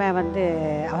இல்லாமல் வந்து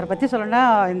அவரை பற்றி சொல்லணும்னா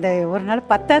இந்த ஒரு நாள்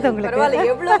பத்தாது உங்களுக்கு.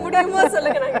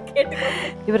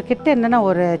 இவர்கிட்ட என்னென்னா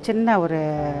ஒரு சின்ன ஒரு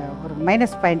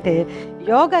மைனஸ் பாயிண்ட்டு,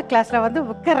 யோகா கிளாஸில் வந்து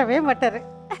உட்காரவே மாட்டார்.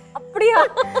 அப்படியா?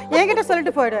 என்கிட்ட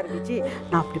சொல்லிட்டு போயிடுவார், விஜி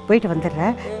நான் அப்படி போயிட்டு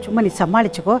வந்துடுறேன், சும்மா நீ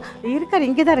சமாளிச்சுக்கோ, இருக்கார்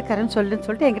இங்கே தான் இருக்காருன்னு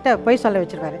சொல்லிட்டு என்கிட்ட போய் சொல்ல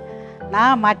வச்சுருவாரு.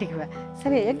 நான் மாட்டிக்குவேன்.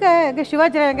 சரி எங்கள்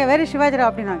சிவாஜிராவ் வேறு சிவாஜிராவ்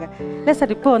அப்படின்னாங்க. இல்லை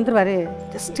சார் இப்போ வந்துடுவார்,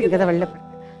 ஜஸ்ட் இங்கே தான் வெளில.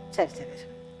 சரி சரி.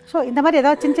 ஸோ இந்த மாதிரி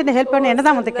ஏதாவது சின்ன சின்ன ஹெல்ப் பண்ணி என்ன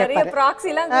தான் வந்து கேட்பாரு.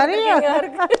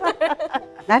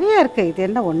 நிறைய இருக்குது. இது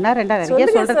என்ன 1 2 நிறைய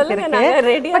சொல்கிறதுக்கு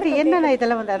இருக்குது. பட் என்னென்ன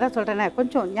இதெல்லாம் வந்து அதான் சொல்கிறேன்னா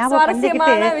கொஞ்சம் ஞாபகம்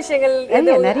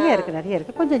பண்ணிக்கிட்டு நிறைய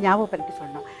இருக்குது. கொஞ்சம் ஞாபகம் பண்ணிட்டு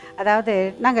சொன்னோம். அதாவது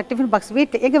நாங்கள் டிஃபன் பாக்ஸ்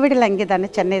எங்கள் வீட்டில் இங்கே தானே,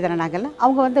 சென்னை தானே நாங்கள்லாம்.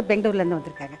 அவங்க வந்து பெங்களூர்லேருந்து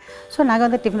வந்திருக்காங்க. ஸோ நாங்கள்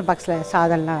வந்து டிஃபன் பாக்ஸில்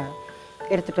சாதம்லாம்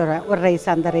எடுத்துகிட்டு வருவேன். ஒரு ரைஸ்,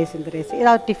 அந்த ரைஸ், இந்த ரைஸ்,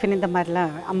 ஏதாவது டிஃபன் இந்த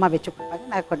மாதிரிலாம் அம்மா வச்சு கொடுப்பாங்க,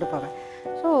 நான் கொண்டு போவேன்.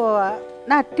 ஸோ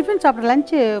நான் டிஃபன் சாப்பிட்ற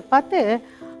லஞ்சு பார்த்து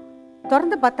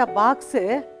திறந்து பார்த்தா பாக்ஸு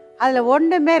அதில்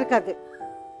ஒன்றுமே இருக்காது.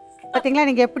 பார்த்தீங்களா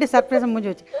நீங்கள் எப்படி சர்ப்ரைஸை மூஞ்சி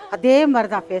வச்சு, அதே மாதிரி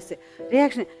தான் ஃபேஸு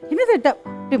ரியாக்ஷன். என்னது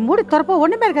இப்படி மூடி திறப்போ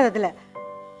ஒன்றுமே இருக்காது. அதில்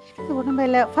எனக்கு ஒன்றுமே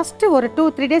இல்லை. ஃபஸ்ட்டு ஒரு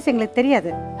 2-3 டேஸ் எங்களுக்கு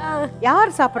தெரியாது,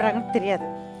 யார் சாப்பிட்றாங்கன்னு தெரியாது.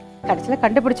 கடைசியில்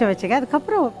கண்டுபிடிச்ச வச்சுங்க.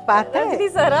 அதுக்கப்புறம் பார்த்தா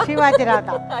சிவாஜிராவ்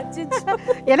தான்.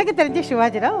 எனக்கு தெரிஞ்ச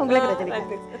சிவாஜிராவ், உங்களுக்கு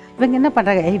ரஜினிகாந்த். இவங்க என்ன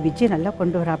பண்ணுறாங்க, விஜய் நல்லா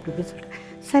கொண்டு வரா அப்படி இப்படின்னு சொல்லிட்டு.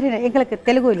 சரி எங்களுக்கு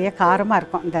தெலுங்கு இல்லையா, காரமாக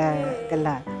இருக்கும் இந்த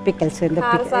இதெல்லாம் பிக்கல்ஸ், இந்த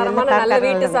நல்ல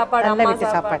வீட்டு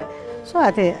சாப்பாடு. ஸோ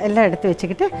அது எல்லாம் எடுத்து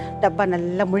வச்சுக்கிட்டு டப்பா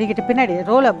நல்லா முழுகிட்டு பின்னாடி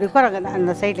ரோல் அப்படி உட்காராங்க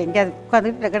அந்த சைடில் எங்கேயாவது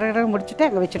உட்காந்துட்டு முடிச்சுட்டு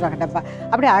அங்கே வச்சுருவாங்க. டப்பா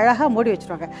அப்படியே அழகாக மூடி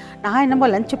வச்சுருவாங்க. நான் என்னமோ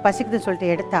லஞ்சு பசிக்குதுன்னு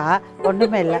சொல்லிட்டு எடுத்தா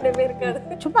ஒன்றுமே இல்லை,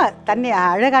 சும்மா தண்ணி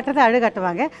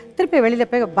அழுகாட்டுவாங்க. திருப்பி வெளியில்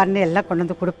போய் பன்னு எல்லாம் கொண்டு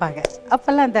வந்து கொடுப்பாங்க.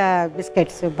 அப்போல்லாம் அந்த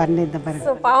பிஸ்கெட்ஸு பன்னு இந்த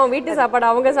மாதிரி பாவம் வீட்டு சாப்பாடு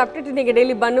அவங்க சாப்பிட்டுட்டு நீங்கள்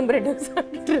டெய்லி பன்னும் பிரெட்டும்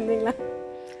சாப்பிட்டுட்டு இருந்தீங்களா?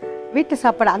 வீட்டு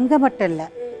சாப்பாடு அங்கே மட்டும் இல்லை,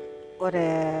 ஒரு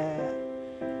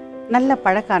நல்ல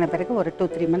பழக்கான பிறகு ஒரு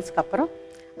 2-3 மந்த்ஸ்க்கு அப்புறம்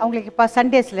அவங்களுக்கு இப்போ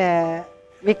சண்டேஸில்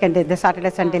வீக்கெண்டு, இந்த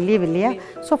சாட்டர்டே சண்டே லீவ் இல்லையா,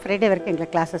 ஸோ ஃப்ரைடே வரைக்கும்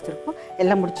எங்களுக்கு கிளாஸஸ் இருக்கும்.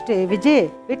 எல்லாம் முடிச்சுட்டு விஜய்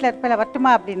வீட்டில் இருப்பேன்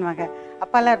வரட்டுமா அப்படின்வாங்க.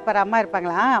 அப்பாலாம் இருப்பார், அம்மா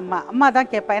இருப்பாங்களா? அம்மா தான்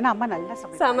கேட்பா, ஏன்னா அம்மா நல்லா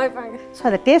சமைப்பாங்க. ஸோ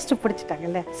அதை டேஸ்ட்டு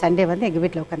பிடிச்சிட்டாங்கல்ல. சண்டே வந்து எங்கள்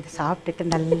வீட்டில் உட்காந்து சாப்பிட்டுட்டு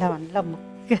நல்லா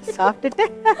சாப்பிட்டுட்டு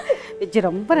விஜய்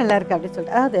ரொம்ப நல்லா இருக்குது அப்படின்னு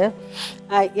சொல்லிட்டு. அதாவது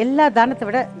எல்லா தானத்தை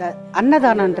விட இந்த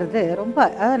அன்னதானன்றது ரொம்ப,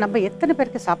 அதாவது நம்ம எத்தனை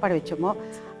பேருக்கு சாப்பாடு வச்சோமோ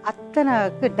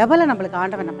அத்தனைக்கு டபுளாக நம்மளுக்கு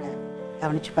ஆண்டவன் நம்மளை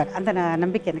கவனிச்சுப்பார். அந்த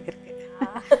நம்பிக்கை எனக்கு இருக்குது.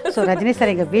 ஸோ ரஜினி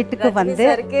சார் எங்கள் வீட்டுக்கு வந்து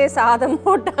சாதம்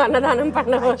போட்டு அன்னதானம்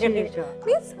பண்ணுவாங்க.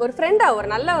 மீன்ஸ் ஒரு ஃப்ரெண்டா, ஒரு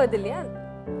நல்ல இது இல்லையா,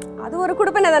 அது ஒரு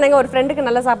குடுப்பனை தானேங்க. ஒரு ஃப்ரெண்டுக்கு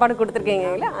நல்ல சாப்பாடு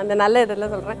கொடுத்துருக்கீங்களா, அந்த நல்ல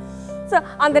இதெல்லாம் சொல்கிறேன். ஸோ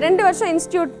அந்த 2 வருஷம்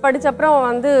இன்ஸ்டியூட் படித்தப்புறம்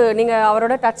வந்து நீங்கள்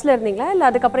அவரோட டச்சில் இருந்தீங்களா, இல்லை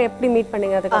அதுக்கப்புறம் எப்படி மீட்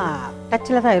பண்ணீங்க? அதுக்கு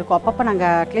டச்சில் தான் இருக்கும். அப்பப்போ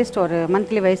நாங்கள் அட்லீஸ்ட் ஒரு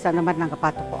மந்த்லி வைஸ் அந்த மாதிரி நாங்கள்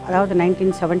பார்த்துப்போம். அதாவது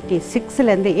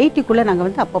 1976லேருந்து 80க்குள்ளே நாங்கள்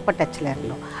வந்து அப்பப்போ டச்சில்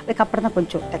இருந்தோம். அதுக்கப்புறம் தான்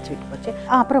கொஞ்சம் டச் விட்டு போச்சு.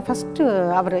 அப்புறம் ஃபஸ்ட்டு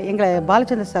அவர் எங்களை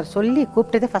பாலச்சந்தர் சார் சொல்லி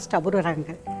கூப்பிட்டதே ஃபஸ்ட்டு அபூர்வ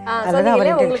ராகங்கள். அதில் தான்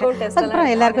அவர்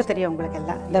அதுக்கப்புறம் எல்லாருக்கும் தெரியும், உங்களுக்கு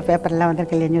எல்லாம் இந்த பேப்பர்லாம்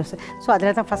வந்திருக்கு இல்லையா நியூஸ். ஸோ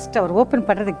அதில் தான் ஃபஸ்ட்டு அவர் ஓப்பன்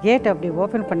பண்ணுறது, கேட் அப்படி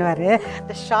ஓப்பன் பண்ணுவார்.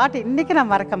 இந்த ஷார்ட் இன்றைக்கி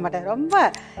நான் மறக்க மாட்டேன். ரொம்ப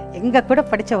எங்கள் கூட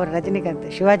படித்த ஒரு ரஜினிகாந்த்,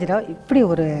 சிவாஜிராவ் இப்படி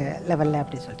ஒரு லெவலில்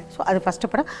அப்படின்னு சொல்லிட்டு. ஸோ அது ஃபஸ்ட்டு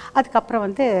படம். அதுக்கப்புறம்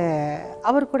வந்து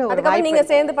அவர் கூட ஒரு நீங்கள்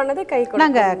சேர்ந்து பண்ணது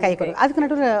நாங்கள் கை கொடுக்கும். அதுக்கு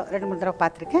நடுவில் 2-3 தடவை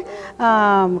பார்த்துருக்கேன்.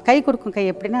 கை கொடுக்கும் கை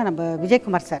எப்படின்னா நம்ம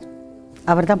விஜயகுமார் சார்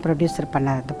அவர் தான் ப்ரொடியூசர் பண்ண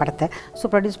அந்த படத்தை. ஸோ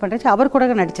ப்ரொடியூஸ் பண்ணுறச்சு அவர் கூட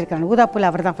நடிச்சிருக்காங்க. ஊதாப்பூவில்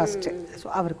அவர் தான் ஃபஸ்ட்டு. ஸோ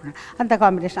அவர் கூட அந்த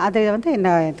காம்பினேஷன் அது வந்து என்ன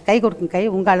கை கொடுக்கும் கை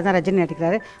உங்களால் தான் ரஜினி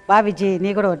நடிக்கிறாரு, வா விஜய்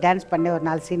நீ கூட ஒரு டான்ஸ் பண்ணி ஒரு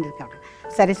 4 சீன் இருக்கு அப்படின்னு.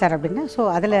 சரி சார் அப்படின்னு. ஸோ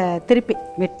அதில் திருப்பி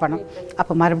மீட் பண்ணோம்.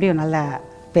 அப்போ மறுபடியும் நல்லா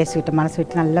பேசிக்கிட்டோம், மனசு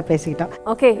விட்டு நல்லா பேசிக்கிட்டோம்.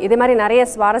 ஓகே, இதே மாதிரி நிறைய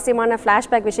சுவாரஸ்யமான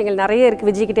ஃப்ளாஷ்பேக் விஷயங்கள் நிறைய இருக்குது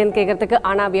விஜய் கிட்டேன்னு கேட்கறதுக்கு.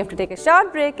 ஆனால் we have to take a short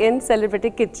break in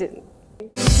Celebrity Kitchen.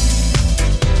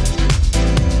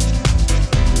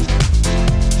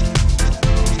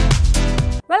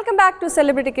 Welcome back to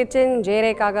celebrity kitchen.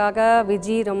 ஜெயரேக்காக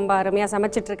Vijay ரொம்ப அருமையாக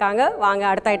சமைச்சிட்டு இருக்காங்க. வாங்க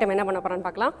அடுத்த ஐட்டம் என்ன பண்ண போகிறான்னு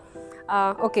பார்க்கலாம்.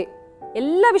 ஓகே,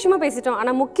 எல்லா விஷயமும் பேசிட்டோம்.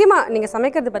 ஆனால் முக்கியமாக நீங்கள்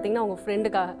சமைக்கிறது பார்த்தீங்கன்னா உங்கள்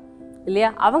ஃப்ரெண்டுக்காக இல்லையா?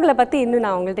 அவங்கள பற்றி இன்னும்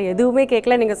நான் அவங்கள்ட்ட எதுவுமே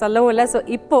கேட்கல, நீங்கள் சொல்லவும் இல்லை. ஸோ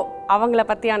இப்போது அவங்கள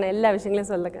பற்றியான எல்லா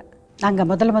விஷயங்களையும் சொல்லுங்கள். நாங்கள்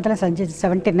முதல்ல சந்திச்சது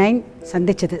 79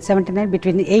 சந்திச்சது 79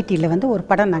 பிட்வீன் 80 வந்து ஒரு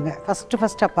படம் நாங்கள்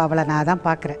ஃபஸ்ட்டு அப்போ அவளை நான் தான்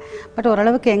பார்க்குறேன். பட்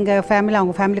ஓரளவுக்கு எங்கள் ஃபேமிலி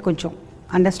அவங்க ஃபேமிலி கொஞ்சம்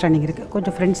அண்டர்ஸ்டாண்டிங் இருக்குது,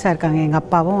 கொஞ்சம் ஃப்ரெண்ட்ஸாக இருக்காங்க எங்கள்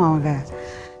அப்பாவும் அவங்க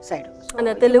சைடும்.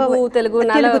 அந்த தெலுங்கு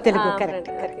கரெக்ட்.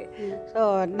 ஸோ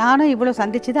நானும் இவ்வளோ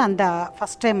சந்திச்சது அந்த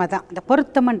ஃபஸ்ட் டைமாக தான். அந்த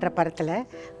பொருத்தமன்ற படத்தில்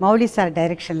மௌலி சார்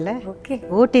டைரெக்ஷனில்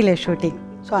ஊட்டியில் ஷூட்டிங்.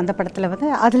 ஸோ அந்த படத்தில் வந்து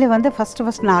அதில் வந்து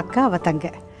ஃபஸ்ட்டு நான் அக்கா அவள் தங்க.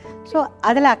 ஸோ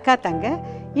அதில் அக்கா தங்க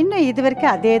இன்னும் இது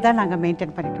வரைக்கும் அதே தான் நாங்கள்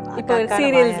மெயின்டைன் பண்ணிட்டு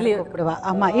கூப்பிடுவா.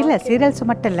 ஆமாம், இல்லை சீரியல்ஸ்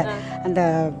மட்டும் இல்லை, அந்த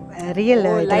ரியல்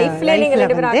லைஃப்பில்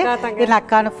வந்து இல்லை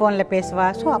அக்கான ஃபோனில் பேசுவா.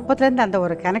 ஸோ அப்போதுலேருந்து அந்த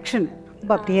ஒரு கனெக்ஷன்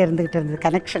ரொம்ப அப்படியே இருந்துகிட்டு இருந்தது.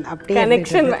 கனெக்ஷன்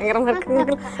பயங்கரமாக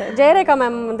இருக்கு. ஜெயரேகா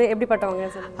மேம் வந்து எப்படிப்பட்டவங்க?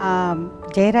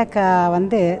 ஜெயரேகா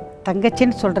வந்து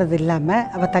தங்கச்சின்னு சொல்கிறது இல்லாமல்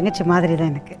அவள் தங்கச்சி மாதிரி தான்.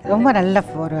 எனக்கு ரொம்ப நல்ல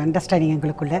ஒரு அண்டர்ஸ்டாண்டிங்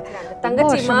எங்களுக்குள்ள.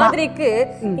 தங்கச்சி மாதிரிக்கு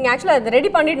நீங்கள் ஆக்சுவலாக அதை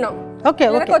ரெடி பண்ணிடணும். ஓகே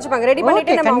வச்சுப்பாங்க, ரெடி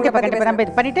பண்ணிட்டு நம்ம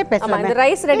இது பண்ணிட்டே பேசலாம். இந்த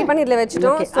ரைஸ் ரெடி பண்ணி இதில்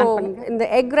வச்சுட்டோம். ஸோ இந்த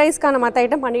எக் ரைஸ்க்கான மற்ற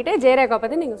ஐட்டம் பண்ணிட்டு ஜெயரேகா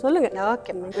பற்றி நீங்கள் சொல்லுங்கள்.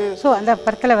 ஓகே. ஸோ அந்த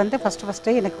படத்தில் வந்து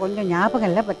ஃபஸ்ட்டு எனக்கு கொஞ்சம் ஞாபகம்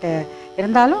இல்லை, பட்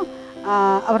இருந்தாலும்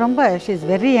அவள் ரொம்ப ஷீ இஸ்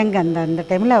வெரி யங். அந்த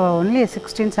டைமில் அவள் ஒன்லி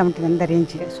 16-17 அந்த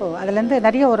ரேஞ்சு. ஸோ அதுலேருந்து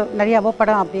நிறைய அவள்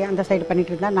படம் அப்படியே அந்த சைடு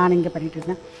பண்ணிகிட்டு இருந்தேன், நான் இங்கே பண்ணிகிட்டு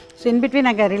இருந்தேன். ஸோ இன்பிட்வீன்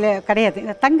நாங்கள் கிடையாது.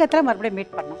 இந்த தங்கத்தில் மறுபடியும்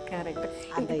மீட் பண்ணோம். கரெக்ட்.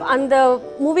 அந்த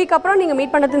மூவிக்கு அப்புறம் நீங்கள்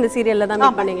மீட் பண்ணது இந்த சீரியலில் தான்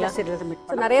மீட் பண்ணீங்களா? சீரியலில் மீட்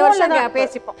பண்ணோம். நிறைய வருஷம்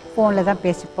பேசிப்போம், ஃபோனில் தான்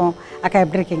பேசிப்போம். அக்கா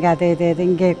எப்படி இருக்கீங்க, அது இது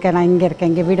இங்கே இருக்கேன், நான் இங்கே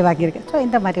இருக்கேன், இங்கே வீடு வாங்கியிருக்கேன். ஸோ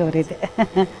இந்த மாதிரி ஒரு இது.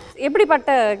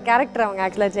 எப்படிப்பட்ட கேரக்டர் அவங்க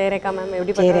ஆக்சுவலாக ஜெயரேகா மேம்?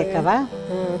 எப்படி ஜெயரேகாவா?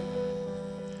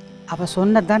 அவள்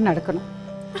சொன்னதான் நடக்கணும்.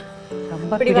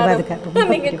 ரொம்ப பிடிவாதம்.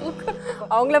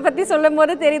 அவங்கள பற்றி சொல்லும்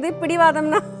போது தெரியுது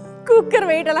பிடிவாதம்னா குக்கர்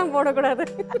வெயிட் எல்லாம் போடக்கூடாது.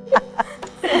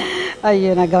 ஐயோ,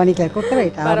 நான் கவனிக்கல. குக்கர்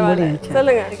வெயிட்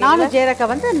சொல்லுங்க. நானும் ஜெயரேகா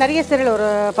வந்து நிறைய சீரியல் ஒரு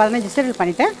 15 சீரியல்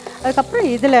பண்ணிட்டேன். அதுக்கப்புறம்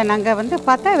இதில் நாங்கள் வந்து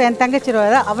பார்த்தா என் தங்கச்சி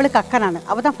அவளுக்கு அக்கா,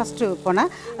 அவள் தான் ஃபஸ்ட்டு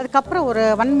போனேன். அதுக்கப்புறம் ஒரு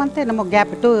 1 மந்த் நம்ம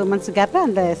கேப் 2 மந்த்ஸ் கேப்பில்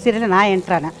அந்த சீரியலில் நான்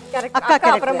என்ட்ரானேன். அக்கா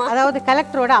கேரக்டர், அதாவது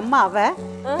கலெக்டரோட அம்மா அவள்,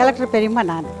 கலெக்டர் பெரியம்மா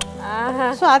நான்.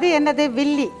 ஸோ அது என்னது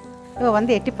வில்லி இவள்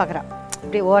வந்து எட்டி பார்க்குறான்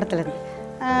இப்படி ஓரத்தில் இருந்து.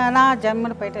 நான்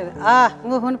ஜம்முன்னு போயிட்டு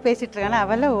ஒன்று பேசிகிட்டு இருக்கேன்.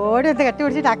 அவளை ஓடி வந்து கட்டி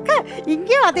பிடிச்சிட்டு அக்கா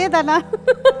இங்கேயும் அதே தானா,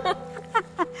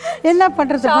 என்ன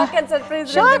பண்ணுறது?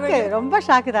 ஷாக்கு, ரொம்ப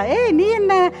ஷாக்கு தான். ஏய் நீ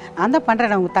என்ன, நான் தான்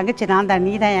பண்ணுறேன், உங்கள் தங்கச்சி நான் தான்,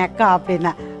 நீ தான் என் அக்கா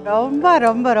அப்படின்னா. ரொம்ப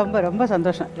ரொம்ப ரொம்ப ரொம்ப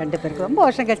சந்தோஷம். 2 பேருக்கு ரொம்ப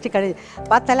வருஷம் கழிச்சு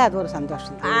பார்த்தாலே அது ஒரு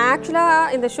சந்தோஷம்.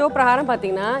 ஆக்சுவலாக இந்த ஷோ பிரகாரம்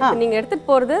பார்த்தீங்கன்னா நீங்கள்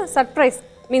எடுத்துகிட்டு போகிறது சர்ப்ரைஸ்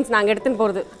மீன்ஸ் நாங்கள் எடுத்துன்னு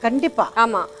போகிறது. கண்டிப்பாக.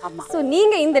 ஆமாம் ஆமாம். ஸோ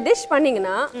நீங்கள் இந்த டிஷ்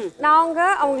பண்ணிங்கன்னா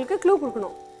நாங்கள் அவங்களுக்கு க்ளூ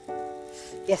கொடுக்கணும்.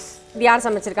 எஸ், இது யார்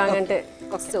சமைச்சிருக்காங்கன்ட்டு.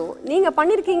 ஸோ நீங்கள்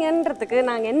பண்ணியிருக்கீங்கன்றதுக்கு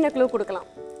நாங்கள் என்ன க்ளூ கொடுக்கலாம்?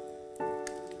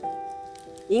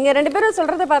 நீங்கள் 2 பேரும்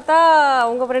சொல்கிறத பார்த்தா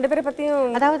உங்கள் 2 பேரை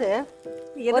பற்றியும், அதாவது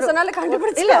எது சொன்னாலும்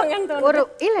கண்டுபிடிச்சிருக்காங்கன்னு ஒரு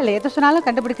இல்லை எது சொன்னாலும்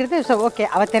கண்டுபிடிக்கிறது. ஸோ ஓகே,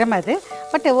 அவள் திறமை அது.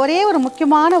 பட் ஒரே ஒரு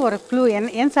முக்கியமான ஒரு க்ளூ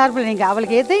என் சார்பில் நீங்கள்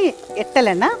அவளுக்கு எதையும்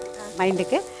எட்டலைன்னா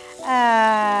மைண்டுக்கு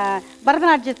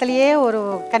பரதநாட்டியத்திலேயே ஒரு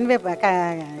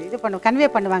கன்வே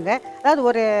பண்ணுவாங்க. அதாவது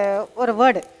ஒரு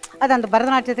வேர்டு அது அந்த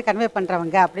பரதநாட்டியத்தை கன்வே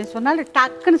பண்ணுறவங்க அப்படின்னு சொன்னாலும்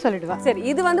டக்குன்னு சொல்லிடுவாங்க. சரி,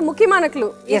 இது வந்து முக்கியமான க்ளூ.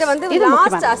 இதை வந்து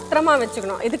லாஸ்ட் அஸ்திரமா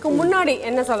வச்சுக்கணும். இதுக்கு முன்னாடி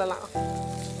என்ன சொல்லலாம்?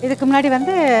 இதுக்கு முன்னாடி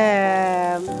வந்து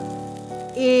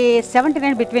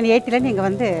 79 பிட்வீன் 80 நீங்கள்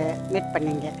வந்து மீட்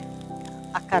பண்ணீங்க.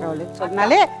 அக்கா ரோல்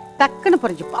சொன்னாலே டக்குன்னு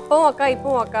புரிஞ்சுப்போம். அப்பவும் அக்கா,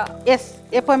 இப்பவும் அக்கா. எஸ்,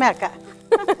 எப்போவுமே அக்கா.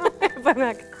 எப்போவுமே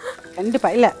அக்கா.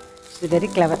 கண்டிப்பாக. இல்லை, இது வெரி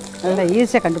கிளவர், நல்லா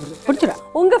ஈஸியாக பிடிச்சிடும்.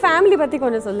 உங்கள் ஃபேமிலி பற்றி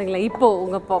கொஞ்சம் சொல்லுங்களேன். இப்போது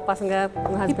உங்கள் பசங்க,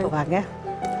 உங்கள் ஹஸ்பண்ட் வாங்க.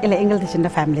 இல்லை, எங்களது சின்ன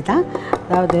ஃபேமிலி தான்.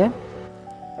 அதாவது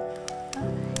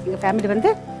எங்கள் ஃபேமிலி வந்து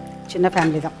சின்ன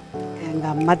ஃபேமிலி தான்.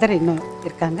 எங்கள் மதர் இன்னும்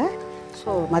இருக்காங்க.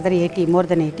 ஸோ மதர் 80, மோர்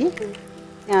தென் 80.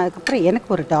 அதுக்கப்புறம் எனக்கு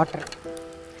ஒரு டாட்டர்.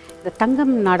 இந்த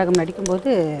தங்கம் நாடகம் நடிக்கும்போது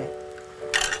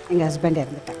எங்கள் ஹஸ்பண்ட்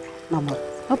இறந்துட்டாங்க. மாமூர்,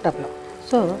 நோ ப்ராப்ளம்.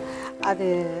 ஸோ அது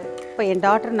இப்போ என்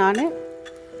டாட்டர் நான்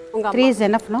உங்கள் 3 is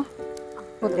enough. நோ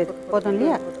போதும்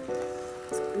இல்லையா?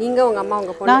 நீங்கள் உங்கள் அம்மா,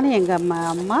 உங்கள் பொண்ணு, நானும் எங்கள்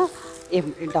அம்மா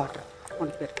என் டாட்டர்.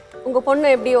 3 பேர். உங்க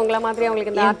பொண்ணு எப்படி உங்கள மாதிரி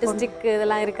அவங்களுக்கு இந்த ஆர்டிஸ்டிக்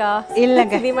இதெல்லாம் இருக்கா?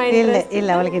 இல்லங்க, இல்ல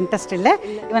அவளுக்கு இன்ட்ரெஸ்ட் இல்ல.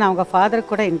 ஈவன் அவங்க ஃபாதர்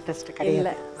கூட இன்ட்ரெஸ்ட்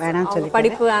கிடையாது, வேணாம்னு சொல்லி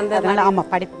படிப்பு அந்த அதனால. ஆமா,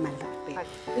 படிப்பு மேல.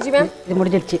 விஜி மேம், இது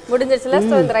முடிஞ்சிருச்சுல.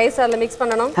 சோ இந்த ரைஸ் அதுல மிக்ஸ்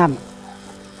பண்ணனும். ஆமா,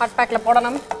 ஹாட் பேக்ல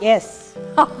போடணும். எஸ்.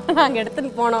 நாங்க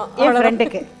எடுத்துட்டு போனோம் என்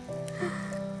ஃப்ரெண்டுக்கு.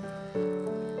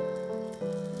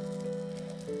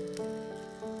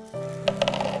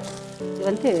 இது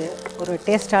வந்து ஒரு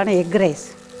டேஸ்டான எக் ரைஸ்,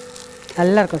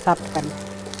 நல்லா இருக்கும், சாப்பிட்டு பாருங்க.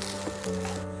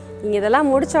 நீங்க இதெல்லாம்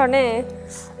முடிச்ச உடனே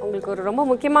உங்களுக்கு ஒரு ரொம்ப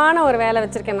முக்கியமான ஒரு வேலை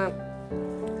வச்சிருக்கேன் நான்.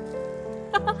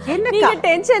 நீங்க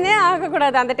டென்ஷனே ஆக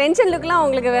கூடாது. அந்த டென்ஷன் லுக்லாம்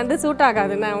உங்களுக்கு வந்து சூட்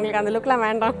ஆகாது. நான் உங்களுக்கு அந்த லுக்லாம்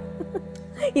வேண்டாம்.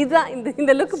 இதுதான்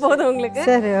இந்த லுக் போதும் உங்களுக்கு.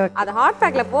 சரி, அது ஹாட்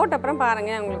பேக்ல போட்ட அப்புறம்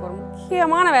பாருங்க, உங்களுக்கு ஒரு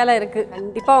முக்கியமான வேலை இருக்கு.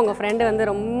 கண்டிப்பா உங்க ஃப்ரெண்டு வந்து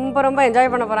ரொம்ப ரொம்ப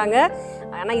என்ஜாய் பண்ண போறாங்க.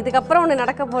 ஆனா இதுக்கப்புறம் ஒன்று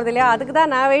நடக்க போறது இல்லையா, அதுக்கு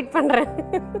தான் நான் வெயிட் பண்றேன்.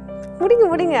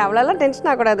 முடிங்க, அவ்வளோலாம் டென்ஷன்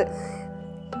ஆகக்கூடாது.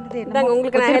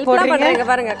 உங்களுக்கு நான் ஹெல்ப் பண்றேன்.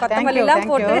 பாருங்க, கொத்தமல்லி எல்லாம்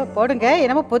போட்டு போடுங்க.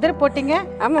 என்னமோ புதிர் போட்டீங்க.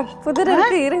 ஆமா, புதிர்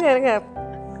இருக்கு. இருங்க.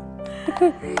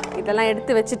 இதெல்லாம்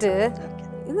எடுத்து வச்சுட்டு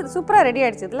இது சூப்பரா ரெடி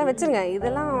ஆயிடுச்சு. இதெல்லாம் வச்சிருங்க.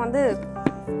 இதெல்லாம் வந்து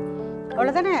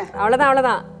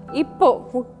அவ்வளோதான். இப்போ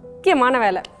முக்கியமான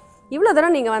வேலை. இவ்வளோ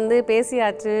தூரம் நீங்கள் வந்து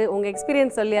பேசியாச்சு, உங்கள்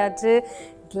எக்ஸ்பீரியன்ஸ் சொல்லியாச்சு,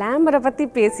 கிளாமரை பற்றி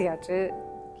பேசியாச்சு.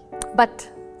 பட்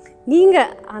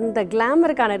நீங்கள் அந்த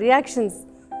கிளாமருக்கான ரியாக்ஷன்ஸ்,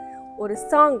 ஒரு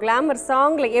சாங், கிளாமர்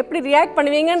சாங்கில் எப்படி ரியாக்ட்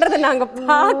பண்ணுவீங்கன்றதை நாங்கள்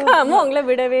பார்க்காம உங்களை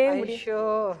விடவே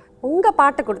முடியும். உங்கள்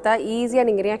பாட்டை கொடுத்தா ஈஸியாக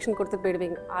நீங்கள் ரியாக்ஷன் கொடுத்து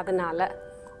போயிடுவீங்க. அதனால்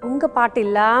உங்கள் பாட்டு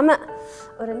இல்லாமல்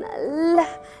ஒரு நல்ல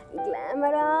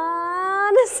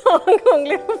கிளாமரான சாங்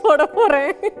உங்களுக்கு போட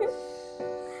போகிறேன்.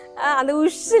 அந்த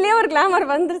உஷ்லேயே ஒரு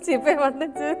கிளாமர் வந்துருச்சு, இப்போ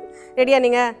வந்துச்சு. ரெடியா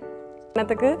நீங்கள்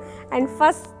என்னத்துக்கு? அண்ட்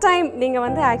ஃபஸ்ட் டைம் நீங்கள்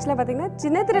வந்து ஆக்சுவலாக பார்த்தீங்கன்னா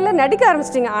சின்ன திரையில் நடிக்க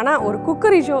ஆரம்பிச்சிட்டிங்க. ஆனால் ஒரு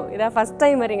குக்கரி ஷோ இதான் ஃபஸ்ட்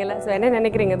டைம் வரீங்களா? ஸோ என்ன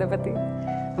நினைக்கிறீங்க இதை பற்றி?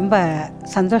 ரொம்ப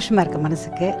சந்தோஷமாக இருக்குது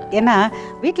மனசுக்கு. ஏன்னா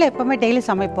வீட்டில் எப்போவுமே டெய்லி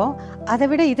சமைப்போம். அதை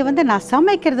விட இது வந்து நான்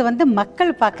சமைக்கிறது வந்து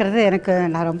மக்கள் பார்க்குறது எனக்கு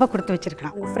நான் ரொம்ப கொடுத்து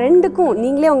வச்சுருக்கேன். உங்கள் ஃப்ரெண்டுக்கும்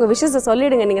நீங்களே உங்கள் விஷயத்தை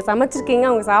சொல்லிவிடுங்க. நீங்கள் சமைச்சிருக்கீங்க,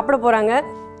 அவங்க சாப்பிட போகிறாங்க.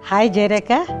 Hi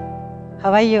Jayarekha,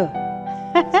 how are you?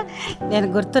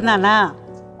 எனக்கு குர்த்துனானா?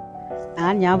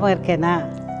 நான் ஞாபகம் இருக்கேனா?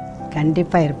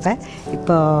 கண்டிப்பாக இருப்பேன்.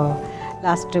 இப்போது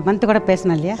லாஸ்ட் மந்த்து கூட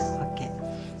பேசினேன் இல்லையா? ஓகே.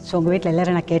 ஸோ உங்கள் வீட்டில்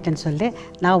எல்லோரும் நான் கேட்டேன்னு சொல்லி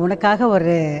நான் உனக்காக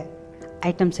ஒரு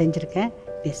ஐட்டம் செஞ்சுருக்கேன்.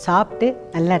 நீ சாப்பிட்டு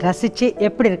நல்லா ரசித்து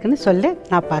எப்படி இருக்குன்னு சொல்லி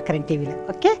நான் பார்க்குறேன் டிவியில்.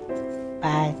 Okay,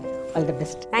 bye, all the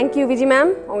best. Thank you Viji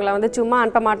ma'am. உங்களை வந்து சும்மா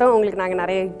அனுப்ப மாட்டோம். உங்களுக்கு நாங்கள்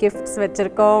நிறைய கிஃப்ட்ஸ்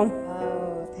வச்சுருக்கோம்.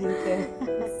 Thank you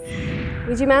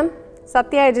Viji ma'am.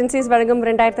 Sathya agencies வழங்கும்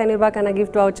 2500 ரூபாய்க்கான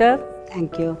gift voucher.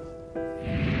 Thank you.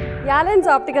 யாலன்ஸ்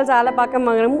opticals Alappakkam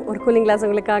வாங்கணும் ஒரு கூலிங் கிளாஸ்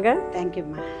உங்களுக்காக.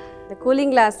 தேங்க்யூம்மா. இந்த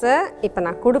கூலிங் கிளாஸை இப்போ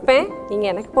நான் கொடுப்பேன்,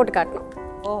 நீங்கள் எனக்கு போட்டு காட்டணும்.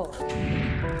 ஓ,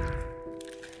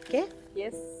 ஓகே.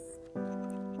 எஸ்.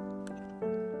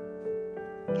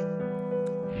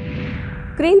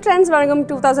 கிரீன் ட்ரெண்ட்ஸ் வழங்கும்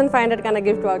 2500க்கான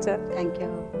gift voucher. Thank you.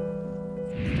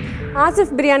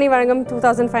 Asif biryani வழங்கும்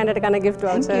 2500க்கான கிஃப்ட்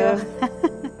வவுச்சர்.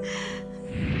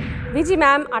 விஜி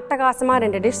மேம் அட்டகாசமாக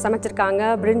 2 டிஷ் சமைச்சிருக்காங்க.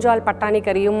 பிரிஞ்சால் பட்டாணி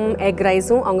கறியும் எக்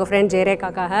ரைஸும் அவங்க ஃப்ரெண்ட்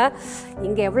ஜெயரேகாக்காக.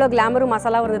 இங்கே எவ்வளோ கிளாமரும்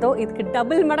மசாலா இருந்ததோ இதுக்கு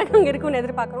டபுள் மடங்கு அங்கே இருக்கும்னு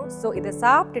எதிர்பார்க்குறோம். ஸோ இதை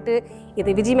சாப்பிட்டுட்டு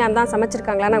இது விஜி மேம் தான்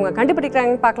சமைச்சிருக்காங்களான்னு அவங்க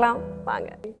கண்டுபிடிக்கிறாங்கன்னு பார்க்கலாம்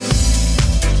வாங்க.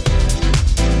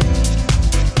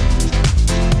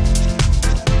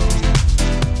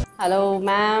 Hello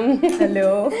ma'am. ஹலோ,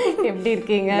 எப்படி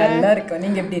இருக்கீங்க? நல்லா இருக்கோம்.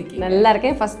 நீங்க எப்படி இருக்கீங்க? நல்லா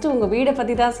இருக்கேன். ஃபர்ஸ்ட் உங்க வீடை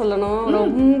பத்தி தான் சொல்லணும்.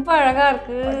 ரொம்ப அழகா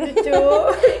இருக்கு.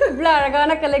 இவ்வளோ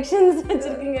அழகான கலெக்ஷன்ஸ்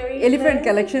வச்சிருக்கீங்க. Elephant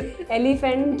collection.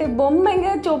 எலிஃபென்ட்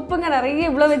பொம்மைங்க, சொப்புங்க நிறைய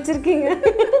இவ்வளோ வச்சிருக்கீங்க.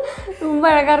 ரொம்ப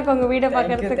அழகா இருக்கும் உங்க வீடை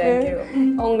பார்க்கறதுக்கு.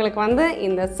 உங்களுக்கு வந்து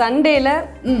இந்த சண்டேல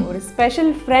ஒரு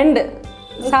ஸ்பெஷல் ஃப்ரெண்ட்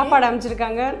சாப்பாடு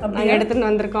அமைச்சிருக்காங்க. நாங்க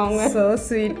எடுத்துட்டு வந்திருக்கோம். So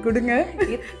sweet. கொடுங்க.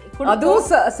 அதுவும்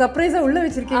சர்ப்ரைஸா உள்ள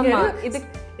வச்சிருக்கீங்க. இது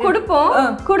கொடுப்போம்.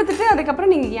 கொடுத்துட்டு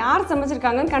அதுக்கப்புறம் நீங்க யார்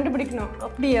சமைச்சிருக்காங்கன்னு கண்டுபிடிக்கணும்.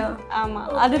 அப்படியா? ஆமா,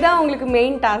 அதுதான் உங்களுக்கு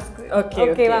மெயின் டாஸ்க்.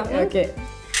 ஓகேவா? ஓகே.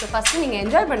 ஸோ ஃபர்ஸ்ட் நீங்க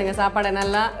என்ஜாய் பண்ணுங்க சாப்பாடை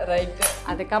நல்லா. ரைட்.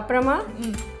 அதுக்கப்புறமா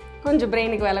கொஞ்சம்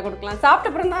பிரெயினுக்கு வேலை கொடுக்கலாம்.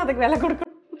 சாப்பிட்ட அப்புறம் தான் அதுக்கு வேலை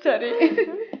கொடுக்கணும். சரி.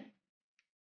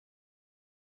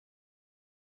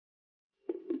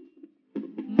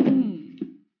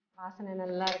 வாசனை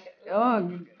நல்லா இருக்கு. ஓ,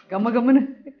 கம்ம கம்மன்னு.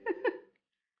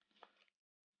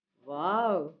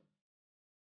 Wow,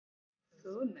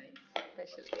 so nice.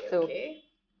 Special. Okay.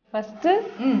 First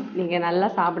நீங்க நல்லா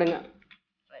சாப்பிடுங்க.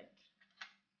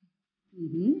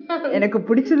 எனக்கு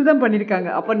பிடிச்சது தான் பண்ணிருக்காங்க.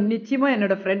 அப்ப நிச்சயமா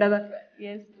என்னோட ஃப்ரெண்டா தான்.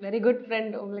 எஸ், வெரி குட்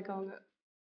ஃப்ரெண்ட் உங்களுக்கு அவங்க.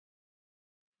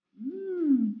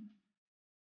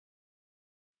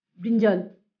 பிரிஞ்சால்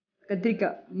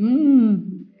கத்திரிக்காய்.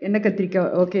 என்ன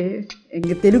கத்திரிக்காய்? ஓகே,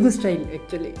 எங்க தெலுங்கு ஸ்டைல்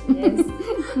ஆக்சுவலி.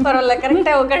 பரவாயில்ல,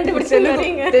 கரெக்டா கண்டுபிடிச்சு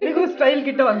தெலுங்கு ஸ்டைல்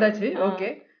கிட்ட வந்தாச்சு.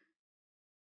 ஓகே.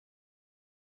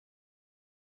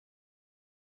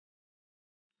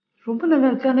 ரொம்ப நல்லா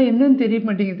இருக்கு ஆனால் என்னன்னு தெரிய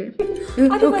மாட்டேங்குது.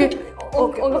 ஓகே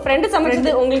உங்க ஃப்ரெண்டு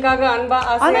சமைச்சது உங்களுக்காக அன்பா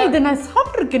ஆனால் இதை நான்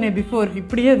சாப்பிட்ருக்கேனே பிஃபோர்.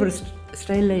 இப்படியே ஒரு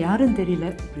ஸ்டைலில் யாரும் தெரியல,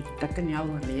 டக்கு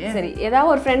ஞாபகம் இல்லையே. சரி,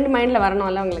 ஏதாவது ஒரு ஃப்ரெண்ட் மைண்டில்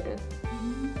வரணும்ல உங்களுக்கு?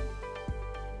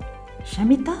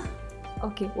 ஷமிதா.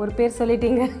 ஓகே, ஒரு பேர்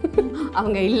சொல்லிட்டீங்க.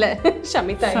 அவங்க இல்லை,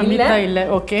 ஷமிதா இல்லை.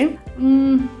 ஓகே,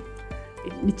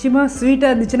 நிச்சயமாக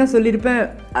ஸ்வீட்டாக இருந்துச்சுன்னா சொல்லியிருப்பேன்.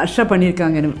 வர்ஷா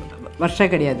பண்ணியிருக்காங்க. வர்ஷா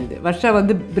கிடையாது, இது வர்ஷா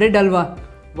வந்து பிரெட் அல்வா.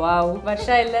 வாவ்,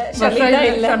 வர்ஷா இல்லை,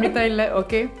 ஷமிதா இல்லை.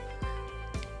 ஓகே,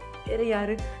 வேறு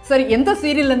யாரு? சரி, எந்த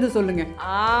சீரியல்லேருந்து சொல்லுங்க.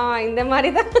 இந்த மாதிரி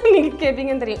தான் நீங்கள்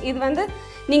கேட்பீங்கன்னு தெரியும். இது வந்து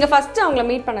நீங்கள் ஃபஸ்ட்டு அவங்கள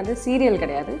மீட் பண்ணது சீரியல்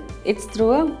கிடையாது, இட்ஸ் த்ரூ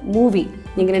அ மூவி.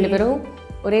 நீங்கள் 2 பேரும்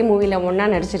ஒரே மூவியில் ஒன்றா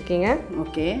நடிச்சிருக்கீங்க.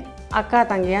 ஓகே, அக்கா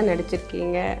தங்கையாக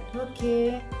நடிச்சிருக்கீங்க. Okay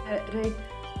right.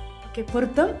 ஓகே,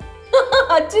 பொருத்தம்.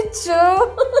 அச்சோ,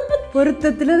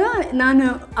 பொருத்தத்தில் தான் நான்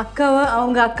அக்காவா,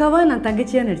 அவங்க அக்காவா, நான்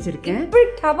தங்கச்சியாக நடிச்சிருக்கேன். இப்படி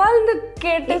டபால்னு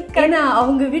கேட்டு ஏன்னா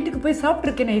அவங்க வீட்டுக்கு போய்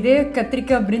சாப்பிட்ருக்கேன். இதே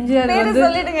கத்திரிக்காய் பிரிஞ்சால் வந்து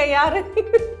சொல்லிடுங்க யாரு.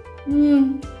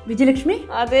 விஜயலட்சுமி.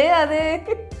 அதே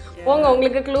போங்க,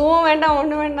 உங்களுக்கு க்ளூவும் வேண்டாம்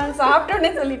ஒன்றும் வேண்டாம், சாப்பிட்டோன்னே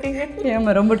சொல்லிட்டீங்க.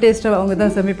 ஏமா, ரொம்ப டேஸ்ட்டாக அவங்க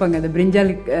தான் சமைப்பாங்க. அந்த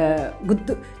பிரிஞ்சால்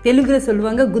குத்து, தெலுங்குல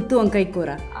சொல்லுவாங்க குத்து வங்காய்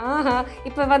கூரா.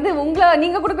 இப்போ வந்து உங்களை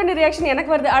நீங்கள் கொடுக்க வேண்டிய ரியாக்ஷன்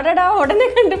எனக்கு வருது. அடடா, உடனே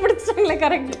கண்டுபிடிச்சிட்டாங்களே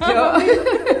கரெக்டாக.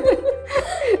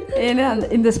 ஏன்னா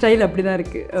இந்த ஸ்டைல் அப்படி தான்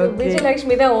இருக்கு.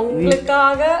 விஜயலட்சுமி தான்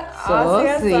உங்களுக்காக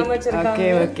சமைச்சிருக்காங்க. Okay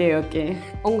okay okay.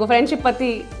 உங்கள் ஃப்ரெண்ட்ஷிப்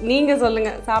பற்றி நீங்கள்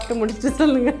சொல்லுங்கள், சாப்பிட்டு முடிச்சுட்டு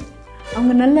சொல்லுங்கள்.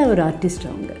 அவங்க நல்ல ஒரு ஆர்டிஸ்ட்.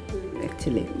 அவங்க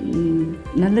ஆக்சுவலி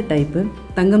நல்ல டைப்பு.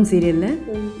 தங்கம் சீரியலில்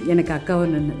எனக்கு அக்காவை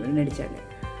நடித்தாங்க.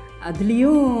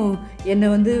 அதுலேயும் என்னை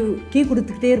வந்து கீ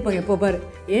கொடுத்துக்கிட்டே இருப்பாங்க. எப்போ பாரு,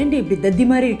 ஏண்டி இப்படி தத்தி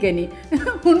மாதிரி இருக்கேன் நீ,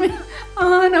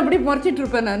 உண்மையாக நான் அப்படி முறைச்சிட்டு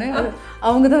இருப்பேன் நான்.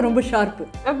 அவங்க தான் ரொம்ப ஷார்ப்பு.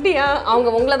 அப்படியா? அவங்க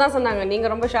உங்களை தான் சொன்னாங்க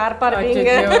நீங்கள் ரொம்ப ஷார்ப்பாக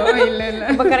இருப்பீங்க. இல்லை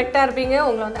ரொம்ப கரெக்டாக இருப்பீங்க.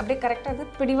 உங்களை வந்து அப்படியே கரெக்டாக அது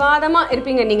பிடிவாதமாக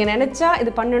இருப்பீங்க. நீங்கள் நினச்சா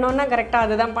இது பண்ணணுன்னா கரெக்டாக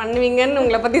அதுதான் பண்ணுவீங்கன்னு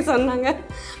உங்களை பற்றி சொன்னாங்க.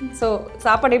 ஸோ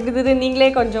சாப்பாடு எப்படி இருந்தது நீங்களே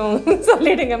கொஞ்சம்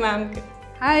சொல்லிவிடுங்க மேம்க்கு.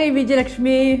 ஹாய்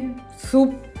விஜயலக்ஷ்மி,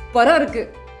 சூப்பராக இருக்குது.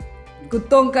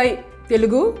 குத்தோங்காய்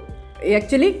தெலுங்கு,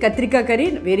 ஆக்சுவலி கத்திரிக்காய் கறி,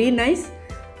 வெரி நைஸ்.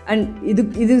 அண்ட்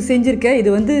இது செஞ்சுருக்கேன். இது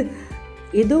வந்து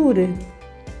ஏதோ ஒரு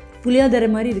புளியாதரை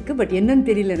மாதிரி இருக்குது, பட் என்னன்னு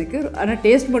தெரியல எனக்கு. ஆனால்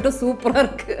டேஸ்ட் மட்டும் சூப்பராக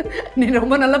இருக்குது. நீ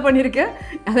ரொம்ப நல்லா பண்ணியிருக்கேன்.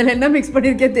 அதில் என்ன மிக்ஸ்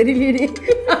பண்ணியிருக்கேன் தெரியலையே.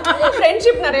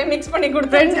 ஃப்ரெண்ட்ஷிப் நிறைய மிக்ஸ் பண்ணி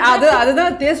கொடுத்தேன்.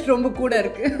 அதுதான் டேஸ்ட் ரொம்ப கூட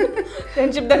இருக்குது.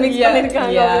 ஃப்ரெண்ட்ஷிப் தான் மிக்ஸ்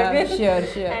பண்ணியிருக்காங்க.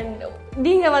 Sure sure. அண்ட்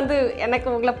நீங்கள் வந்து எனக்கு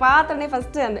உங்களை பார்த்தோன்னே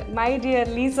ஃபஸ்ட்டு அந்த மை டியர்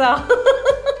லீசா,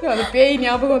 அது பேய்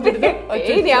ஞாபகம் வந்துடுது.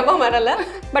 பேய் ஞாபகம் வரல,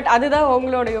 பட் அதுதான்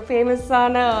உங்களுடைய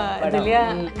ஃபேமஸான இது இல்லையா.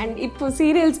 அண்ட் இப்போ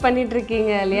சீரியல்ஸ் பண்ணிட்டு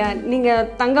இருக்கீங்க இல்லையா. நீங்கள்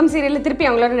தங்கம் சீரியலில் திருப்பி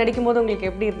அவங்களோட நடிக்கும் போது உங்களுக்கு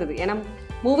எப்படி இருந்தது? ஏன்னா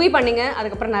மூவி பண்ணீங்க,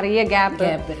 அதுக்கப்புறம் நிறைய கேப்.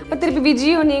 இப்போ திருப்பி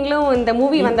விஜயும் நீங்களும் இந்த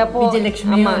மூவி வந்தப்போ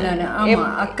விஜயலட்சுமி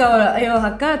அக்கா, ஐயோ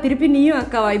அக்கா திருப்பி நீயும்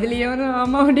அக்காவா இதுலேயும்,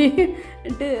 ஆமாம்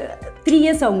அப்படின்ட்டு 3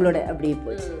 இயர்ஸ் அவங்களோட அப்படியே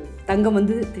போச்சு. தங்கம்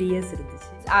வந்து 3 இயர்ஸ் இருந்துச்சு.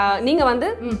 நீங்கள் வந்து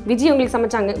விஜய் உங்களுக்கு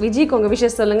சமைச்சாங்க. விஜய்க்கு உங்கள்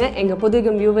விஷஸ் சொல்லுங்கள், எங்கள்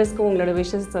புதுயுகம் வியூவர்ஸ்க்கு உங்களோட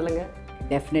விஷஸ் சொல்லுங்கள்.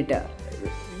 டெஃபினட்டாக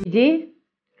விஜய்,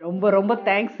 ரொம்ப ரொம்ப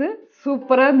தேங்க்ஸு.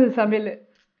 சூப்பராக இருந்தது சமையல்,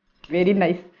 வெரி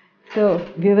நைஸ். ஸோ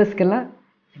வியூவர்ஸ்க்கெல்லாம்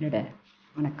என்னோட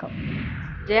வணக்கம்.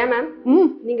 ஜெயா மேம்,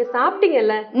 நீங்க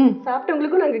சாப்பிட்டீங்கல்ல,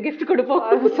 சாப்பிட்டவங்களுக்கும் நாங்க கிஃப்ட் கொடுப்போம்.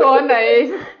 So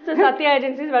nice. So Sathya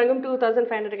agencies வழங்கும்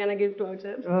 2500 gift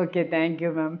voucher. Okay, thank you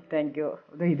ma'am, thank you.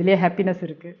 இதுலேயே ஹாப்பினஸ்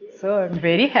இருக்கு. So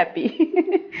very happy.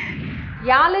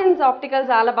 யாலன்ஸ்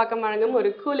opticals Alappakkam வழங்கும்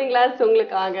ஒரு கூலிங் கிளாஸ்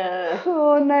உங்களுக்காக. So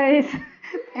nice,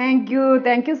 thank you,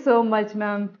 thank you so much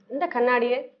ma'am. இந்த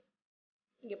கண்ணாடியை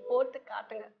இங்க போட்டு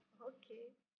காட்டுங்க. ஓகே.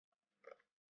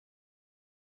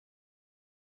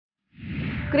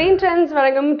 Green Trends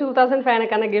வழங்கும்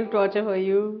 2500 gift voucher for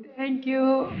you. Thank you.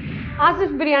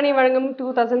 Asif biryani வழங்கும்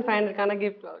 2500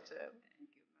 gift voucher.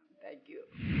 Thank you.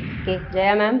 Okay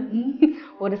Jaya ma'am,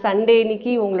 ஒரு சண்டே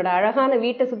இன்னைக்கு உங்களோட அழகான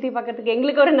வீட்டை சுற்றி பார்க்கறதுக்கு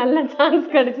எங்களுக்கு ஒரு நல்ல சான்ஸ்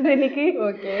கிடைச்சது இன்னைக்கு.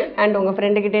 ஓகே. அண்ட் உங்கள்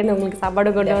ஃப்ரெண்டுக்கிட்டேருந்து உங்களுக்கு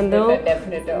சாப்பாடு கொண்டு வந்தோம்.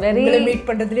 வெரி மீட்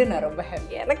பண்ணுறதுலேயே நான் ரொம்ப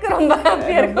ஹாப்பி. எனக்கு ரொம்ப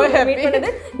ஹாப்பியாக இருக்கும் மீட்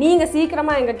பண்ணது. நீங்கள்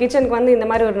சீக்கிரமாக எங்கள் கிச்சனுக்கு வந்து இந்த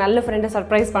மாதிரி ஒரு நல்ல ஃப்ரெண்டை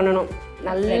சர்ப்ரைஸ் பண்ணணும்.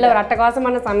 நல்ல ஒரு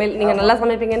அட்டகாசமான சமையல், நீங்கள் நல்லா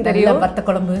சமைப்பீங்கன்னு தெரியும். வத்த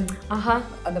குழம்பு, ஆஹா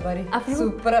அந்த மாதிரி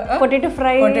சூப்பராக. பொட்டேட்டோ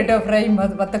ஃப்ரை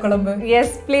வத்த குழம்பு.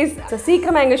 Yes please. ஸோ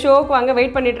சீக்கிரமாக எங்கள் ஷோவுக்கு வாங்க,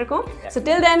 வெயிட் பண்ணிட்டு இருக்கோம். So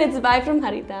till then it's by from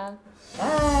Haritha.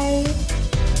 Bye.